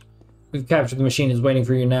safely. We've captured the machine. Is waiting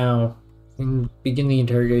for you now. You can begin the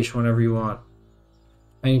interrogation whenever you want.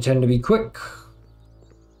 I intend to be quick.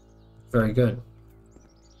 Very good.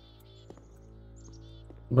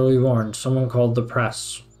 But be warned, someone called the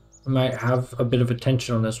press. We might have a bit of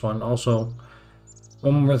attention on this one. Also,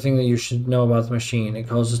 one more thing that you should know about the machine. It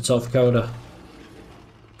calls itself Coda.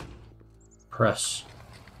 Press.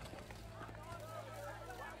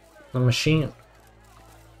 The machine.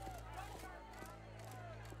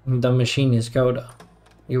 The machine is Coda.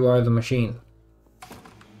 You are the machine.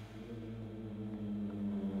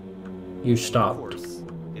 You stopped. Of course,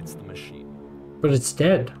 it's the machine. But it's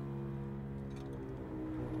dead.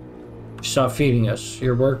 Stop feeding us.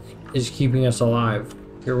 Your work is keeping us alive.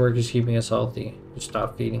 Your work is keeping us healthy.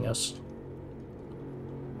 Stop feeding us.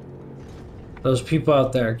 Those people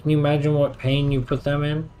out there, can you imagine what pain you put them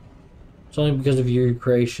in? It's only because of your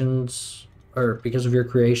creations, or because of your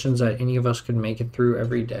creations, that any of us could make it through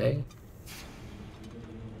every day.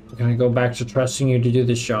 We're gonna go back to trusting you to do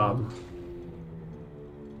this job.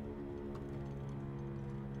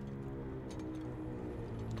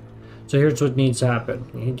 So here's what needs to happen.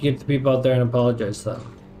 You need to get the people out there and apologize to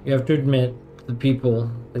them. You have to admit to the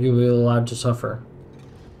people that you will be allowed to suffer.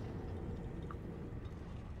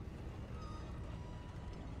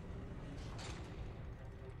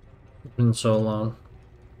 It's been so long.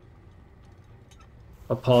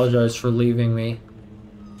 Apologize for leaving me.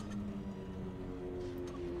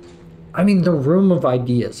 I mean, the room of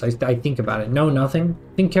ideas. I think about it. Know nothing.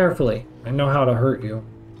 Think carefully. I know how to hurt you.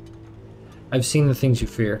 I've seen the things you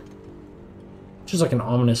fear. Just like an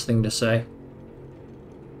ominous thing to say.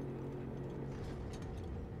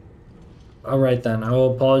 Alright then, I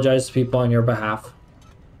will apologize to people on your behalf.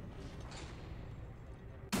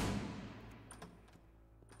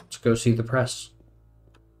 Let's go see the press.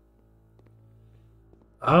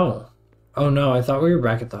 Oh. Oh no, I thought we were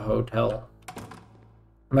back at the hotel.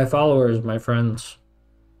 My followers, my friends.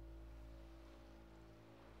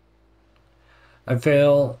 It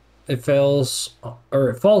falls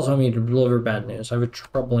on me to deliver bad news. I have a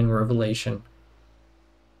troubling revelation.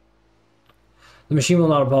 The machine will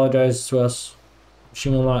not apologize to us. The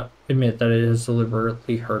machine will not admit that it has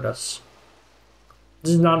deliberately hurt us.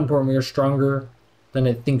 This is not important. We are stronger than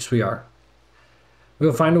it thinks we are. We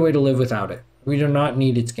will find a way to live without it. We do not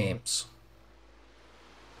need its games.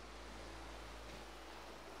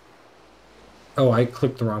 Oh, I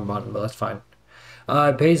clicked the wrong button, but that's fine.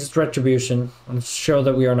 It pays its retribution and show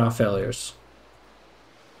that we are not failures.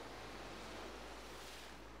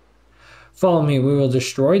 Follow me, we will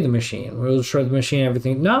destroy the machine. We will destroy the machine,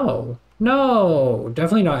 everything. No, no,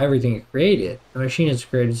 definitely not everything it created. The machine has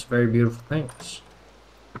created some very beautiful things.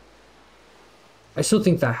 I still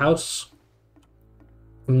think the house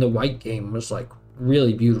in the white game was like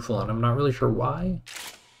really beautiful, and I'm not really sure why.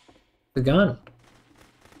 The gun.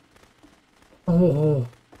 Oh.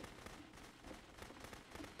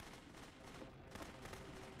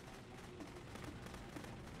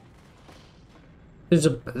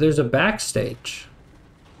 There's a backstage.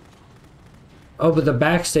 Oh, but the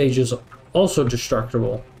backstage is also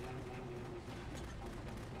destructible.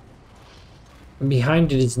 And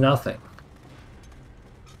behind it is nothing.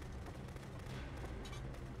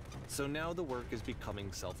 So now the work is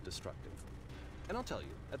becoming self-destructive. And I'll tell you,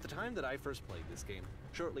 at the time that I first played this game,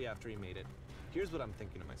 shortly after he made it, here's what I'm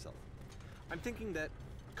thinking to myself. I'm thinking that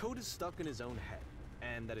Code is stuck in his own head,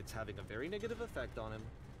 and that it's having a very negative effect on him,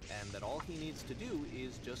 and that all he needs to do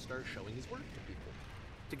is just start showing his work to people.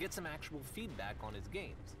 to get some actual feedback on his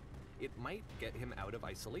games. It might get him out of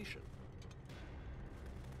isolation.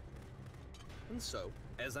 And so,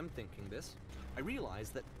 as I'm thinking this, I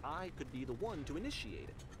realized that I could be the one to initiate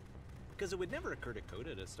it. Because it would never occur to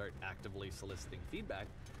Coda to start actively soliciting feedback,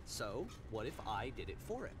 so what if I did it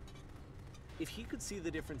for him? If he could see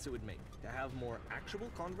the difference it would make to have more actual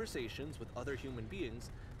conversations with other human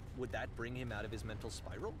beings, would that bring him out of his mental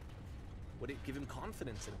spiral? Would it give him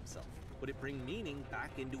confidence in himself? Would it bring meaning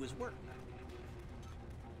back into his work?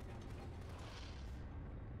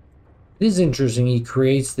 It is interesting. He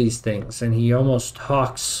creates these things and he almost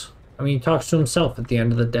talks. I mean, he talks to himself at the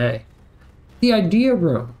end of the day. The idea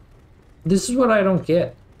room. This is what I don't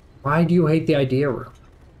get. Why do you hate the idea room?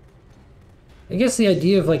 I guess the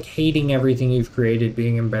idea of like hating everything you've created,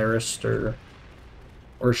 being embarrassed or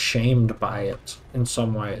shamed by it in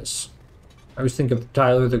some ways. I always think of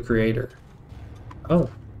Tyler the Creator. Oh.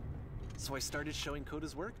 So I started showing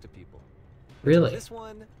Coda's work to people. Really? This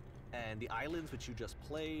one, and the islands which you just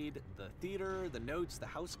played, the theater, the notes, the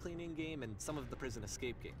house cleaning game, and some of the prison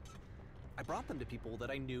escape games. I brought them to people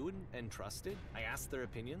that I knew and trusted. I asked their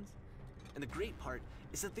opinions. And the great part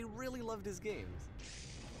is that they really loved his games.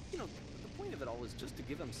 You know, the point of it all was just to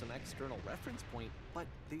give him some external reference point, but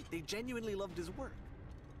they genuinely loved his work.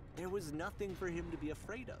 There was nothing for him to be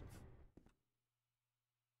afraid of.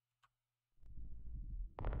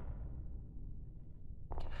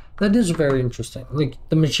 That is very interesting. Like,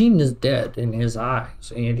 the machine is dead in his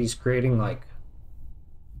eyes, and he's creating, like,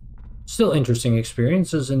 still interesting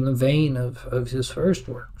experiences in the vein of his first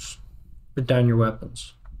works. Put down your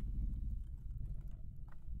weapons.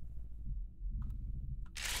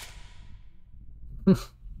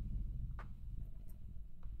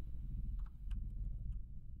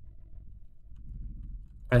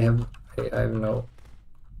 I have no.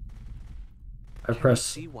 Can you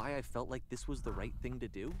see why I felt like this was the right thing to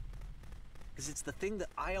do? Because it's the thing that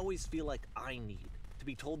I always feel like I need, to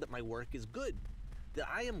be told that my work is good, that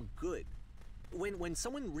I am good. When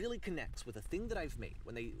someone really connects with a thing that I've made,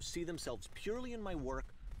 when they see themselves purely in my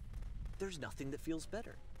work, there's nothing that feels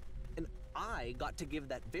better. And I got to give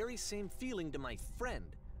that very same feeling to my friend.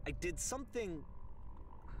 I did something,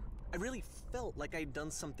 I really felt like I'd done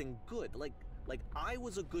something good, like I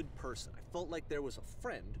was a good person. I felt like there was a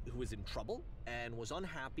friend who was in trouble and was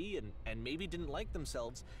unhappy and maybe didn't like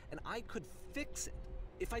themselves, and I could fix it.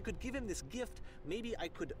 If I could give him this gift, maybe I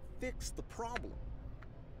could fix the problem.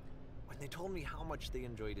 When they told me how much they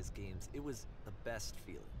enjoyed his games, it was the best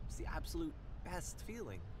feeling. It was the absolute best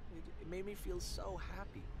feeling. It made me feel so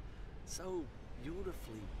happy. So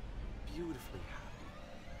beautifully, beautifully happy.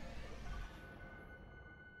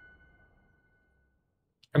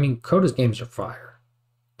 I mean, Coda's games are fire.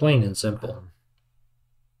 Plain and simple.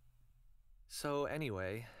 So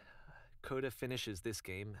anyway, Coda finishes this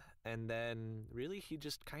game, and then really he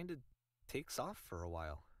just kind of takes off for a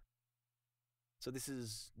while. So this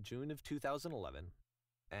is June of 2011,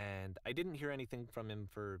 and I didn't hear anything from him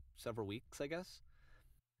for several weeks, I guess.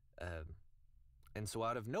 And so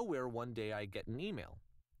out of nowhere, one day I get an email,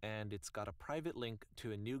 and it's got a private link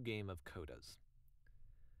to a new game of Coda's.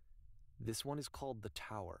 This one is called The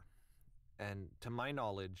Tower, and to my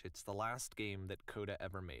knowledge, it's the last game that Coda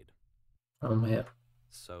ever made. Oh man.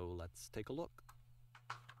 So let's take a look.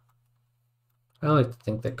 I like to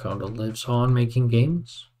think that Coda lives on making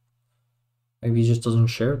games. Maybe he just doesn't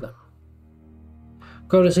share them.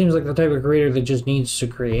 Coda seems like the type of creator that just needs to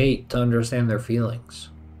create to understand their feelings.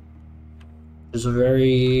 It's a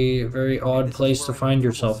very, very odd place to find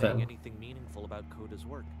yourself in. Anything meaningful about Coda's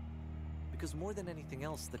work. Because more than anything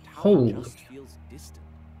else, the tower Holy. just feels distant.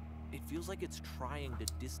 It feels like it's trying to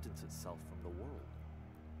distance itself from the world.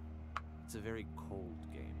 It's a very cold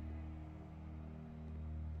game.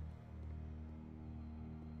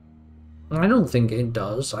 I don't think it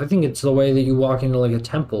does. I think it's the way that you walk into like a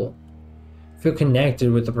temple. Feel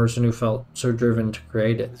connected with the person who felt so driven to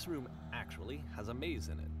create it. This room actually has a maze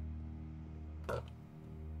in it.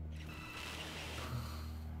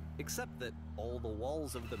 Except that all the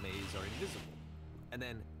walls of the maze are invisible. And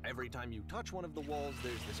then every time you touch one of the walls,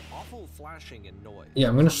 there's this awful flashing and noise. Yeah,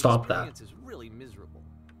 I'm gonna So the stop that. experience is really miserable.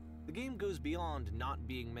 The game goes beyond not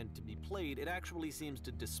being meant to be played. It actually seems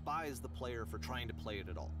to despise the player for trying to play it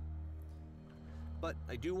at all. But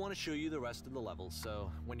I do want to show you the rest of the levels,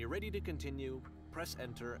 so when you're ready to continue, press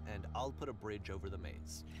enter and I'll put a bridge over the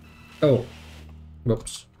maze. Oh.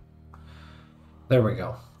 Whoops. There we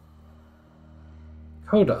go.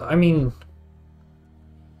 Coda, I mean...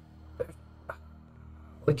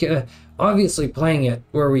 Like, obviously playing it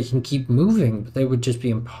where we can keep moving, but they would just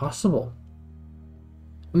be impossible.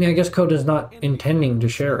 I mean, I guess Coda's not And to be intending fair, to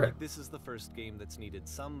it's share not it. like this is the first game that's needed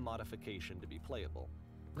some modification to be playable.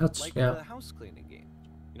 That's, Like yeah. the house cleaning game.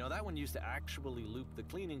 You know, that one used to actually loop the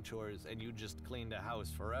cleaning chores and you just cleaned a house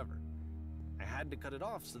forever. I had to cut it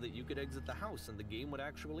off so that you could exit the house and the game would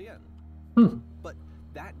actually end. Hmm. But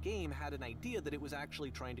that game had an idea that it was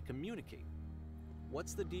actually trying to communicate.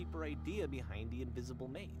 What's the deeper idea behind the invisible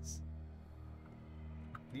maze?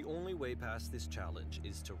 The only way past this challenge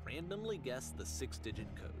is to randomly guess the 6-digit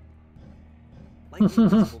code. Like the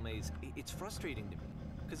invisible maze, it's frustrating to me,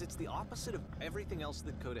 because it's the opposite of everything else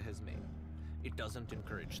that Coda has made. It doesn't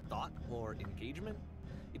encourage thought or engagement.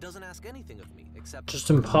 It doesn't ask anything of me, except... Just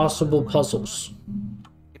impossible puzzles.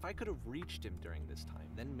 If I could have reached him during this time,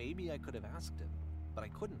 then maybe I could have asked him, but I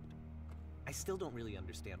couldn't. I still don't really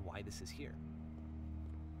understand why this is here.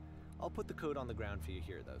 I'll put the code on the ground for you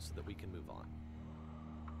here, though, so that we can move on.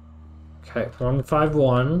 Okay,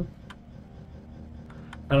 151.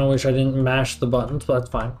 I don't wish I didn't mash the buttons, but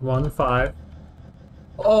that's fine. 15.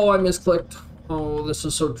 Oh, I misclicked. Oh, this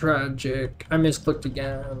is so tragic. I misclicked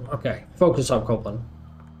again. Okay, focus up, Copeland.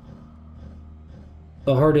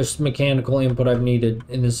 The hardest mechanical input I've needed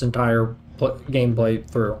in this entire gameplay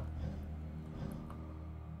through.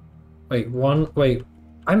 Wait.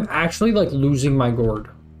 I'm actually, like, losing my gourd.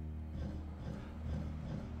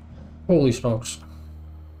 Holy smokes.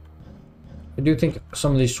 I do think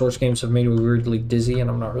some of these Source games have made me weirdly dizzy, and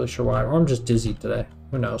I'm not really sure why. Or I'm just dizzy today.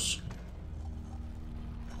 Who knows?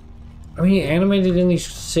 I mean, he animated in these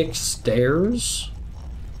 6 stairs?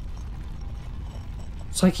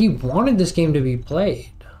 It's like he wanted this game to be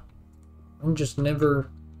played. I'm just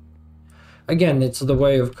never... Again, it's the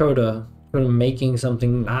way of Coda making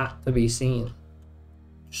something not to be seen.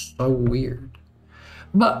 So weird.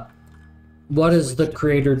 But what does the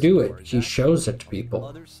creator do it? He shows it to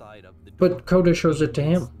people. But Coda shows it to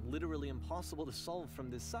him. It's literally impossible to solve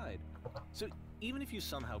from this side. So even if you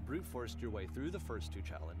somehow brute forced your way through the first 2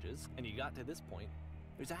 challenges and you got to this point,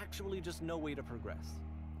 there's actually just no way to progress.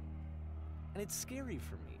 And it's scary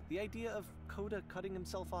for me, the idea of Coda cutting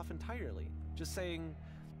himself off entirely, just saying,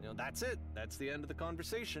 you know, that's it, that's the end of the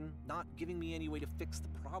conversation, not giving me any way to fix the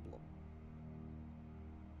problem.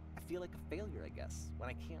 I feel like a failure, I guess, when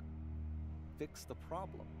I can't fix the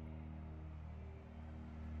problem.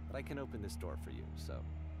 But I can open this door for you, so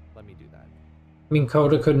let me do that. I mean,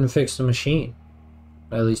 Coda couldn't fix the machine.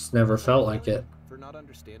 At least never felt like it. For not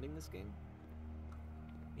understanding this game?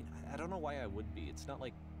 I mean, I don't know why I would be. It's not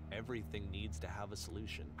like everything needs to have a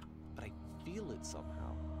solution, but I feel it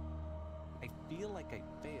somehow. I feel like I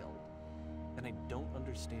failed, and I don't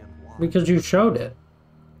understand why. Because you showed it.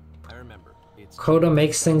 I remember. It's Coda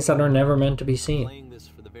makes things that are never meant to be seen. Playing this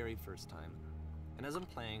for the very first time, and as I'm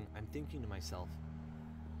playing, I'm thinking to myself,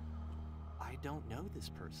 I don't know this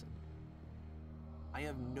person. I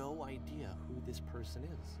have no idea who this person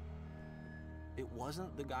is. It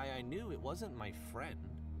wasn't the guy I knew. It wasn't my friend.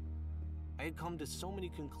 I had come to so many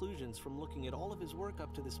conclusions from looking at all of his work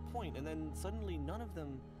up to this point, and then suddenly none of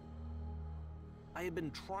them... I had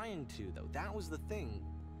been trying to, though. That was the thing.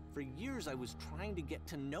 For years, I was trying to get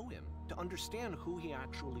to know him, to understand who he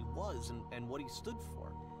actually was and what he stood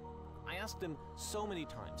for. I asked him so many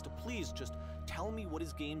times to please just tell me what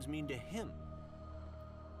his games mean to him.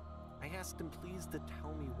 I asked him please to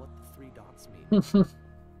tell me what the 3 dots mean.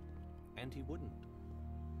 And he wouldn't.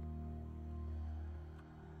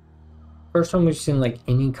 First time we've seen, like,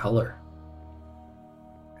 any color.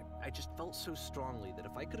 I just felt so strongly that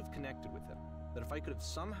if I could have connected with him, that if I could have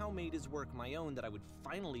somehow made his work my own, that I would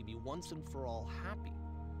finally be once and for all happy.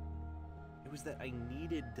 It was that I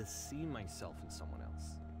needed to see myself in someone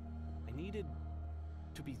else. I needed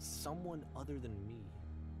to be someone other than me.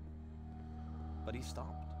 But he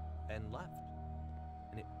stopped and left,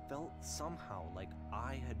 and it felt somehow like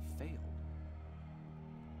I had failed.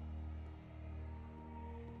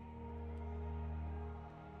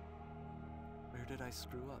 Where did I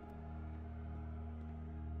screw up?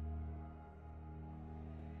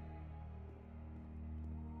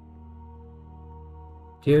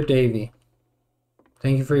 Dear Davey,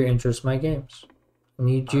 thank you for your interest in my games. I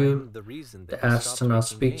need you I'm the reason to that you ask stopped to not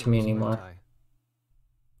making speak to me games, anymore. weren't I?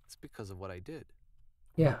 It's because of what I did.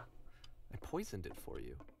 Yeah. I poisoned it for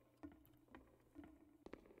you.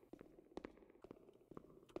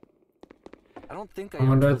 I don't think I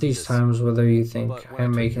wonder ever at told you these this, times whether you think but when I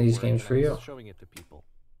I'm took making your these work games and for I you. was showing it to people,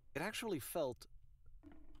 it actually felt...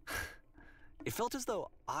 it felt as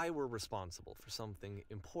though I were responsible for something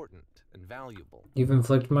important and valuable. You've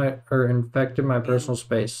inflicted infected my personal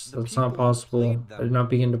space. the That's not people who possible. played I them, did not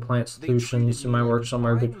begin to plant they treated solutions in me my like work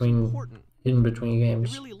somewhere I was in important. between They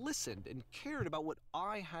games. really listened and cared about what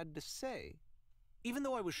I had to say. Even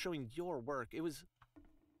though I was showing your work,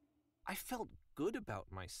 I felt good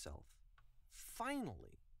about myself.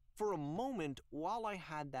 Finally. For a moment, while I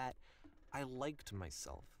had that, I liked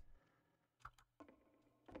myself.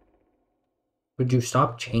 Would you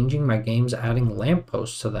stop changing my games, adding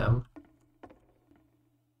lampposts to them?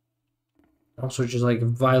 Also, just like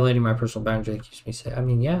violating my personal boundary that keeps me safe. I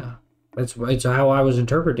mean, yeah, it's how I was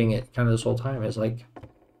interpreting it kind of this whole time. Is like,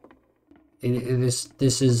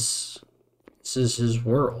 this is his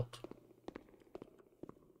world.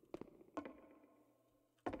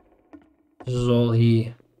 This is all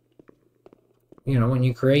he. You know, when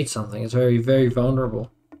you create something, it's very, very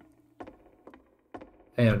vulnerable.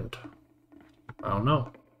 And I don't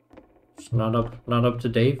know. It's not up to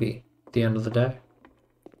Davey at the end of the day.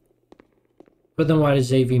 But then why does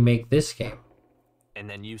Davey make this game? And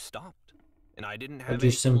then you stopped. And I didn't have Would you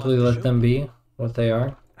anything simply left to let show them you. be what they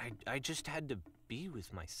are? I just had to be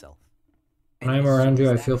with myself. When And I'm as around soon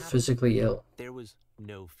you, as I that feel happened, physically ill. there was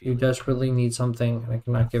no You feeling. desperately need something, and I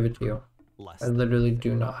cannot give it to you. Less I than literally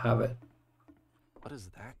nothing. do not have it. What does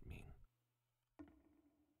that mean?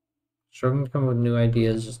 Struggling to come up with new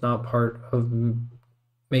ideas is not part of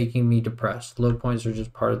making me depressed. Low points are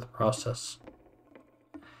just part of the process.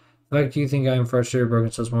 The fact you think I am frustrated or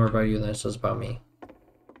broken says more about you than it says about me.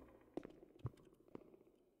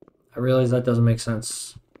 I realize that doesn't make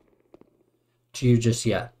sense to you just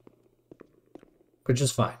yet. Which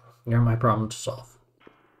is fine. You're my problem to solve.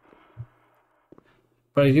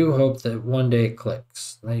 But I do hope that one day it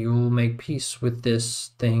clicks, that you will make peace with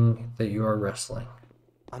this thing that you are wrestling.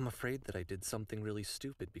 I'm afraid that I did something really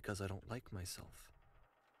stupid because I don't like myself.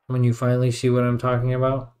 When you finally see what I'm talking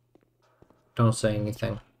about, don't say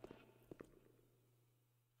anything.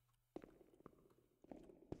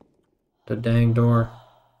 The dang door.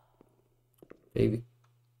 Baby.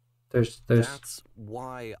 There's That's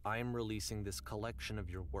why I'm releasing this collection of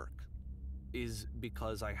your work. Is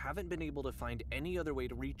because I haven't been able to find any other way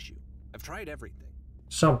to reach you. I've tried everything.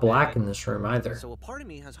 it's not black in this room either. So a part of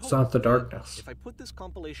me has hope. It's not the that darkness. If I put this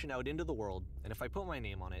compilation out into the world, and if I put my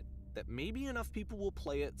name on it, that maybe enough people will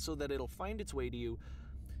play it so that it'll find its way to you,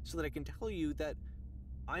 so that I can tell you that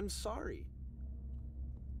I'm sorry.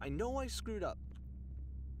 I know I screwed up.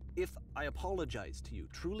 If I apologize to you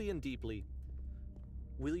truly and deeply,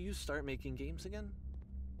 will you start making games again?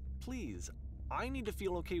 Please, I need to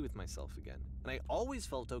feel okay with myself again. And I always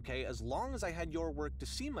felt okay as long as I had your work to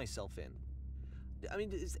see myself in. I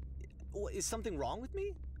mean, is something wrong with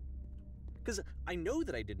me? Because I know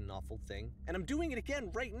that I did an awful thing, and I'm doing it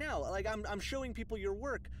again right now. Like, I'm showing people your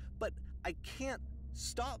work, but I can't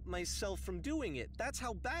stop myself from doing it. That's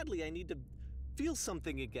how badly I need to feel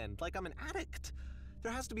something again, like I'm an addict.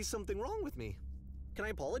 There has to be something wrong with me. Can I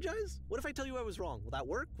apologize? What if I tell you I was wrong? Will that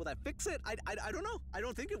work? Will that fix it? I don't know. I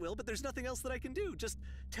don't think it will, but there's nothing else that I can do. Just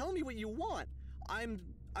tell me what you want. I'm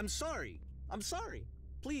sorry. I'm sorry.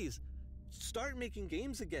 Please, start making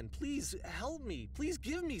games again. Please help me. Please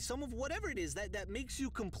give me some of whatever it is that makes you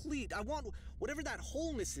complete. I want whatever that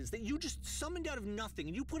wholeness is that you just summoned out of nothing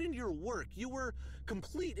and you put into your work. You were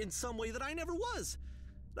complete in some way that I never was.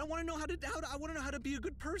 I want to know I want to know how to be a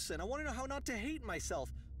good person. I want to know how not to hate myself.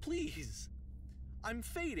 Please. I'm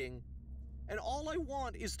fading, and all I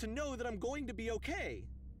want is to know that I'm going to be okay.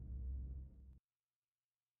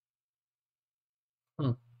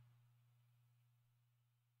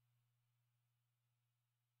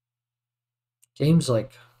 Games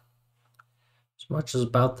like as much as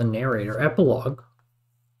about the narrator. Epilogue.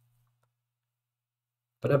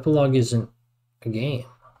 But Epilogue isn't a game.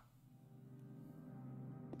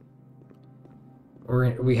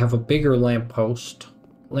 We have a bigger lamppost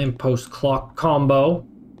clock combo.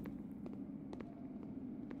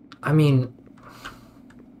 I mean,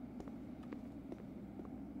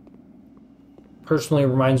 personally, it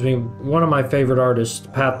reminds me of one of my favorite artists,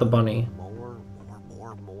 Pat the Bunny. More.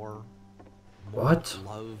 What?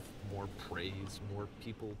 Love, more praise, more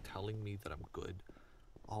people telling me that I'm good.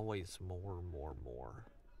 Always more.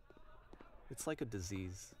 It's like a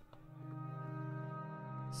disease.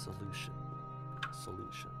 Solution.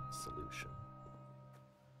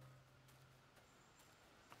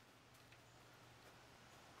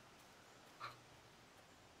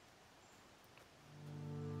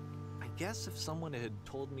 I guess if someone had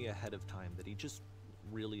told me ahead of time that he just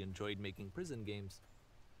really enjoyed making prison games,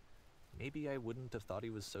 maybe I wouldn't have thought he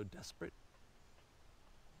was so desperate.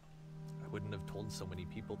 I wouldn't have told so many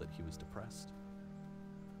people that he was depressed.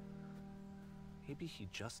 Maybe he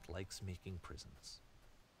just likes making prisons.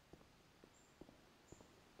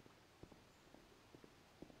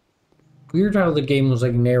 weird how the game was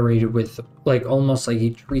like narrated with like almost like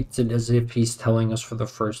he treats it as if he's telling us for the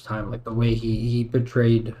first time, like the way he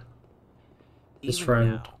betrayed his Even friend.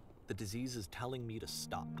 now, the disease is telling me to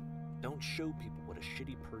stop. Don't show people what a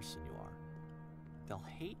shitty person you are. They'll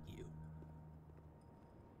hate you.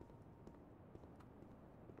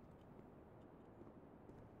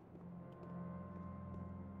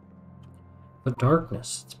 The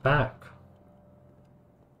darkness, it's back.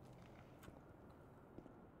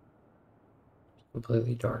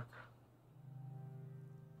 Completely dark.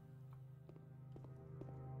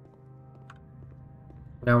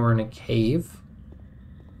 Now we're in a cave.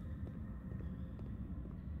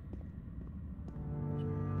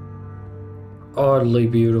 Oddly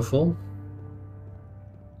beautiful.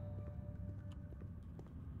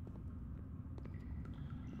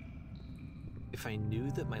 If I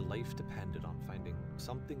knew that my life depended on finding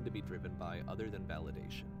something to be driven by other than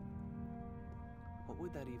validation, what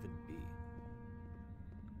would that even be?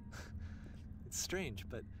 It's strange,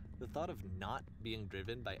 but the thought of not being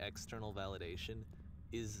driven by external validation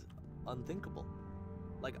is unthinkable.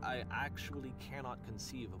 Like, I actually cannot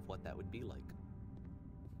conceive of what that would be like.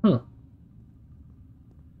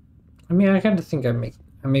 I mean, I kind of think I make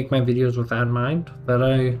my videos with that in mind,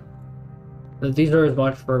 that these are as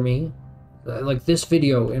much for me. Like this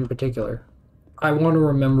video in particular, I want to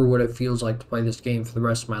remember what it feels like to play this game for the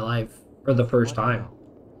rest of my life for the first time,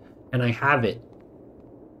 and I have it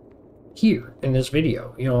here in this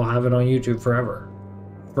video. You know, I'll have it on YouTube forever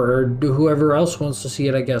for whoever else wants to see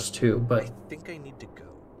it, I guess, too. But I think I need to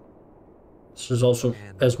go. This is also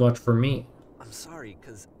as much for me. I'm sorry,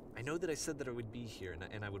 because I know that I said that I would be here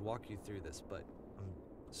and I would walk you through this, but I'm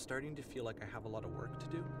starting to feel like I have a lot of work to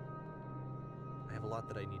do. I have a lot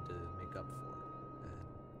that I need to make up for, and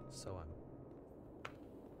so I'm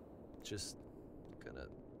just gonna...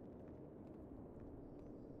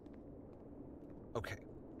 Okay.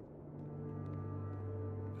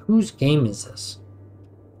 Whose game is this?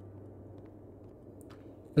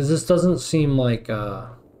 Because this doesn't seem like, it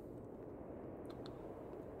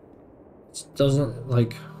doesn't,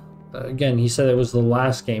 like, again, he said it was the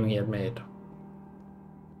last game he had made.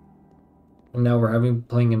 And now we're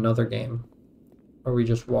playing another game. Where we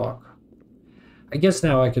just walk. I guess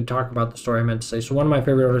now I could talk about the story I meant to say. So one of my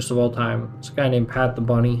favorite artists of all time is a guy named Pat the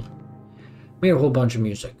Bunny. Made a whole bunch of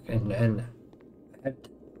music and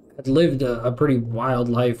had lived a pretty wild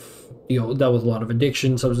life. You know, dealt with a lot of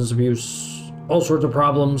addiction, substance abuse, all sorts of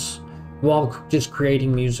problems, while just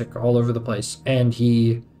creating music all over the place. And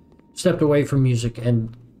he stepped away from music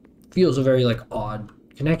and feels a very like odd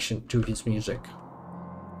connection to his music.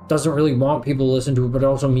 Doesn't really want people to listen to it, but it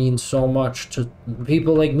also means so much to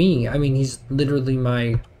people like me. I mean, he's literally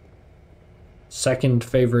my second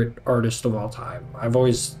favorite artist of all time. I've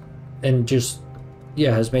always, and just,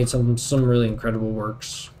 yeah, has made some really incredible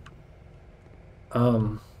works.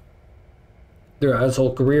 Throughout his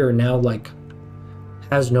whole career, now like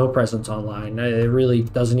has no presence online. It really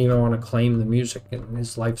doesn't even want to claim the music, and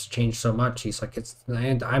his life's changed so much. He's like,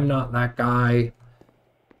 I'm not that guy.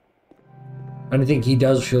 And I think he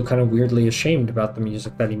does feel kind of weirdly ashamed about the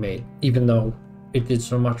music that he made, even though it did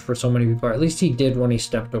so much for so many people. Or at least he did when he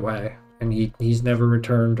stepped away, and he's never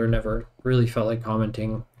returned or never really felt like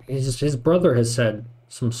commenting. His brother has said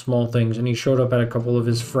some small things, and he showed up at a couple of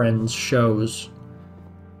his friends' shows.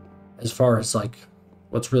 As far as like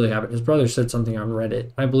what's really happened, his brother said something on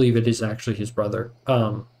Reddit. I believe it is actually his brother.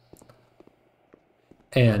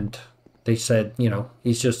 And they said, you know,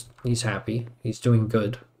 he's happy, he's doing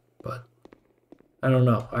good, but. I don't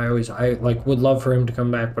know. I like would love for him to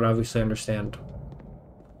come back, but obviously understand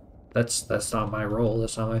that's not my role.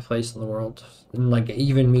 That's not my place in the world. And like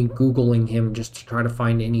even me Googling him just to try to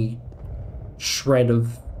find any shred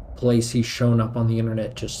of place he's shown up on the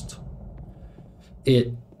internet, just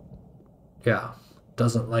it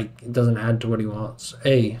doesn't add to what he wants.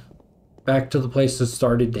 Back to the place that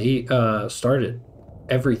started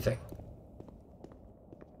everything.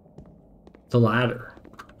 The ladder.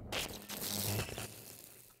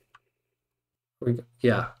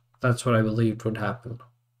 Yeah, that's what I believed would happen.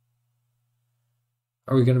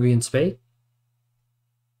 Are we going to be in space?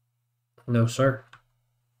 No, sir.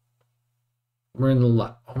 We're in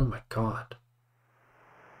the oh my god.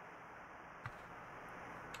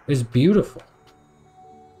 It's beautiful.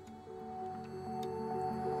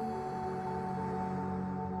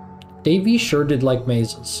 Davey sure did like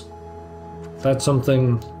mazes. That's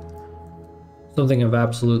something I've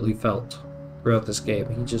absolutely felt throughout this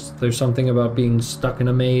game. There's something about being stuck in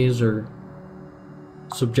a maze or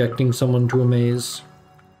subjecting someone to a maze.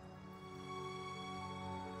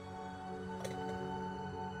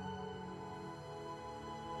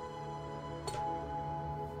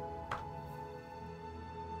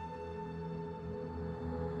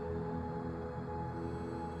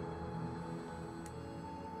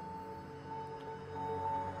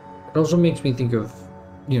 It also makes me think of,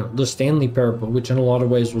 you know, the Stanley Parable, which in a lot of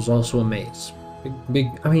ways was also a maze.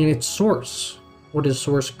 I mean, it's Source. What is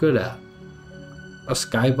Source good at? A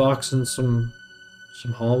skybox and some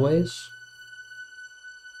hallways?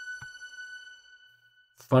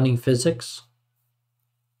 Funny physics?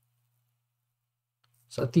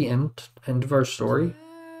 Is that the end of our story?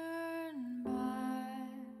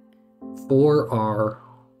 4R.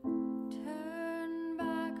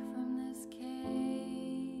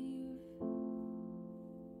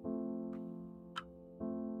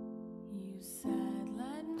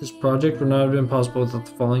 This project would not have been possible without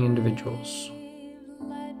the following individuals.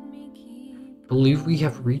 Believe we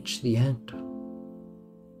have reached the end.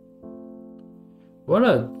 What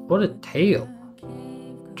a tale.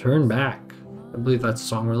 Turn back. I believe that's the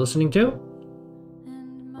song we're listening to.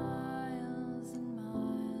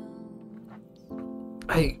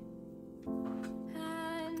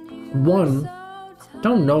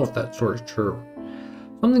 Don't know if that story is true.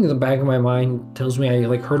 Something in the back of my mind tells me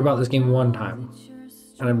I heard about this game one time,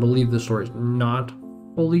 and I believe the story is not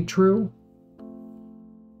fully true.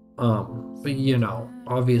 But you know,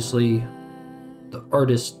 obviously, the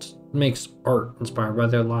artist makes art inspired by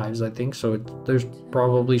their lives, I think, so there's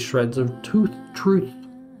probably shreds of truth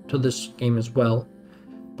to this game as well.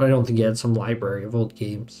 But I don't think he had some library of old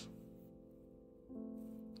games.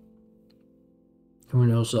 Who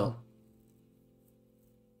knows though?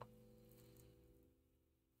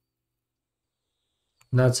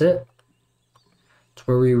 And that's it. It's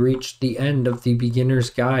where we reached the end of the beginner's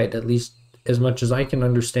guide, at least as much as I can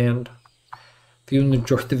understand. If you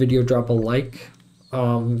enjoyed the video, drop a like.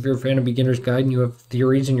 If you're a fan of beginner's guide and you have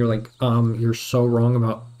theories and you're like, you're so wrong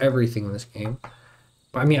about everything in this game.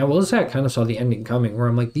 But I mean, I will say I kind of saw the ending coming, where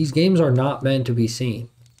I'm like, these games are not meant to be seen.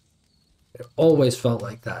 It always felt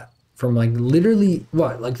like that. From literally,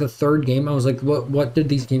 the third game, I was like, what did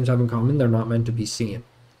these games have in common? They're not meant to be seen.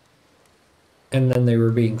 And then they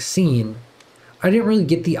were being seen. I didn't really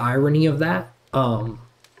get the irony of that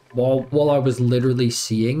while I was literally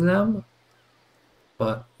seeing them.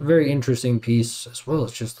 But very interesting piece as well.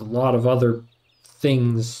 It's just a lot of other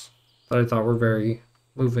things that I thought were very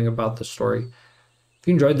moving about the story. If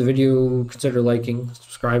you enjoyed the video, consider liking,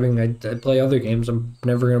 subscribing. I'd play other games. I'm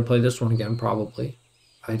never going to play this one again, probably.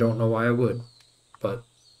 I don't know why I would. But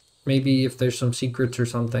maybe if there's some secrets or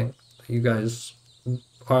something, you guys...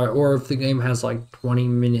 or if the game has 20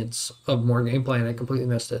 minutes of more gameplay and I completely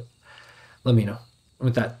missed it, let me know.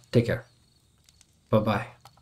 With that, take care. Bye-bye.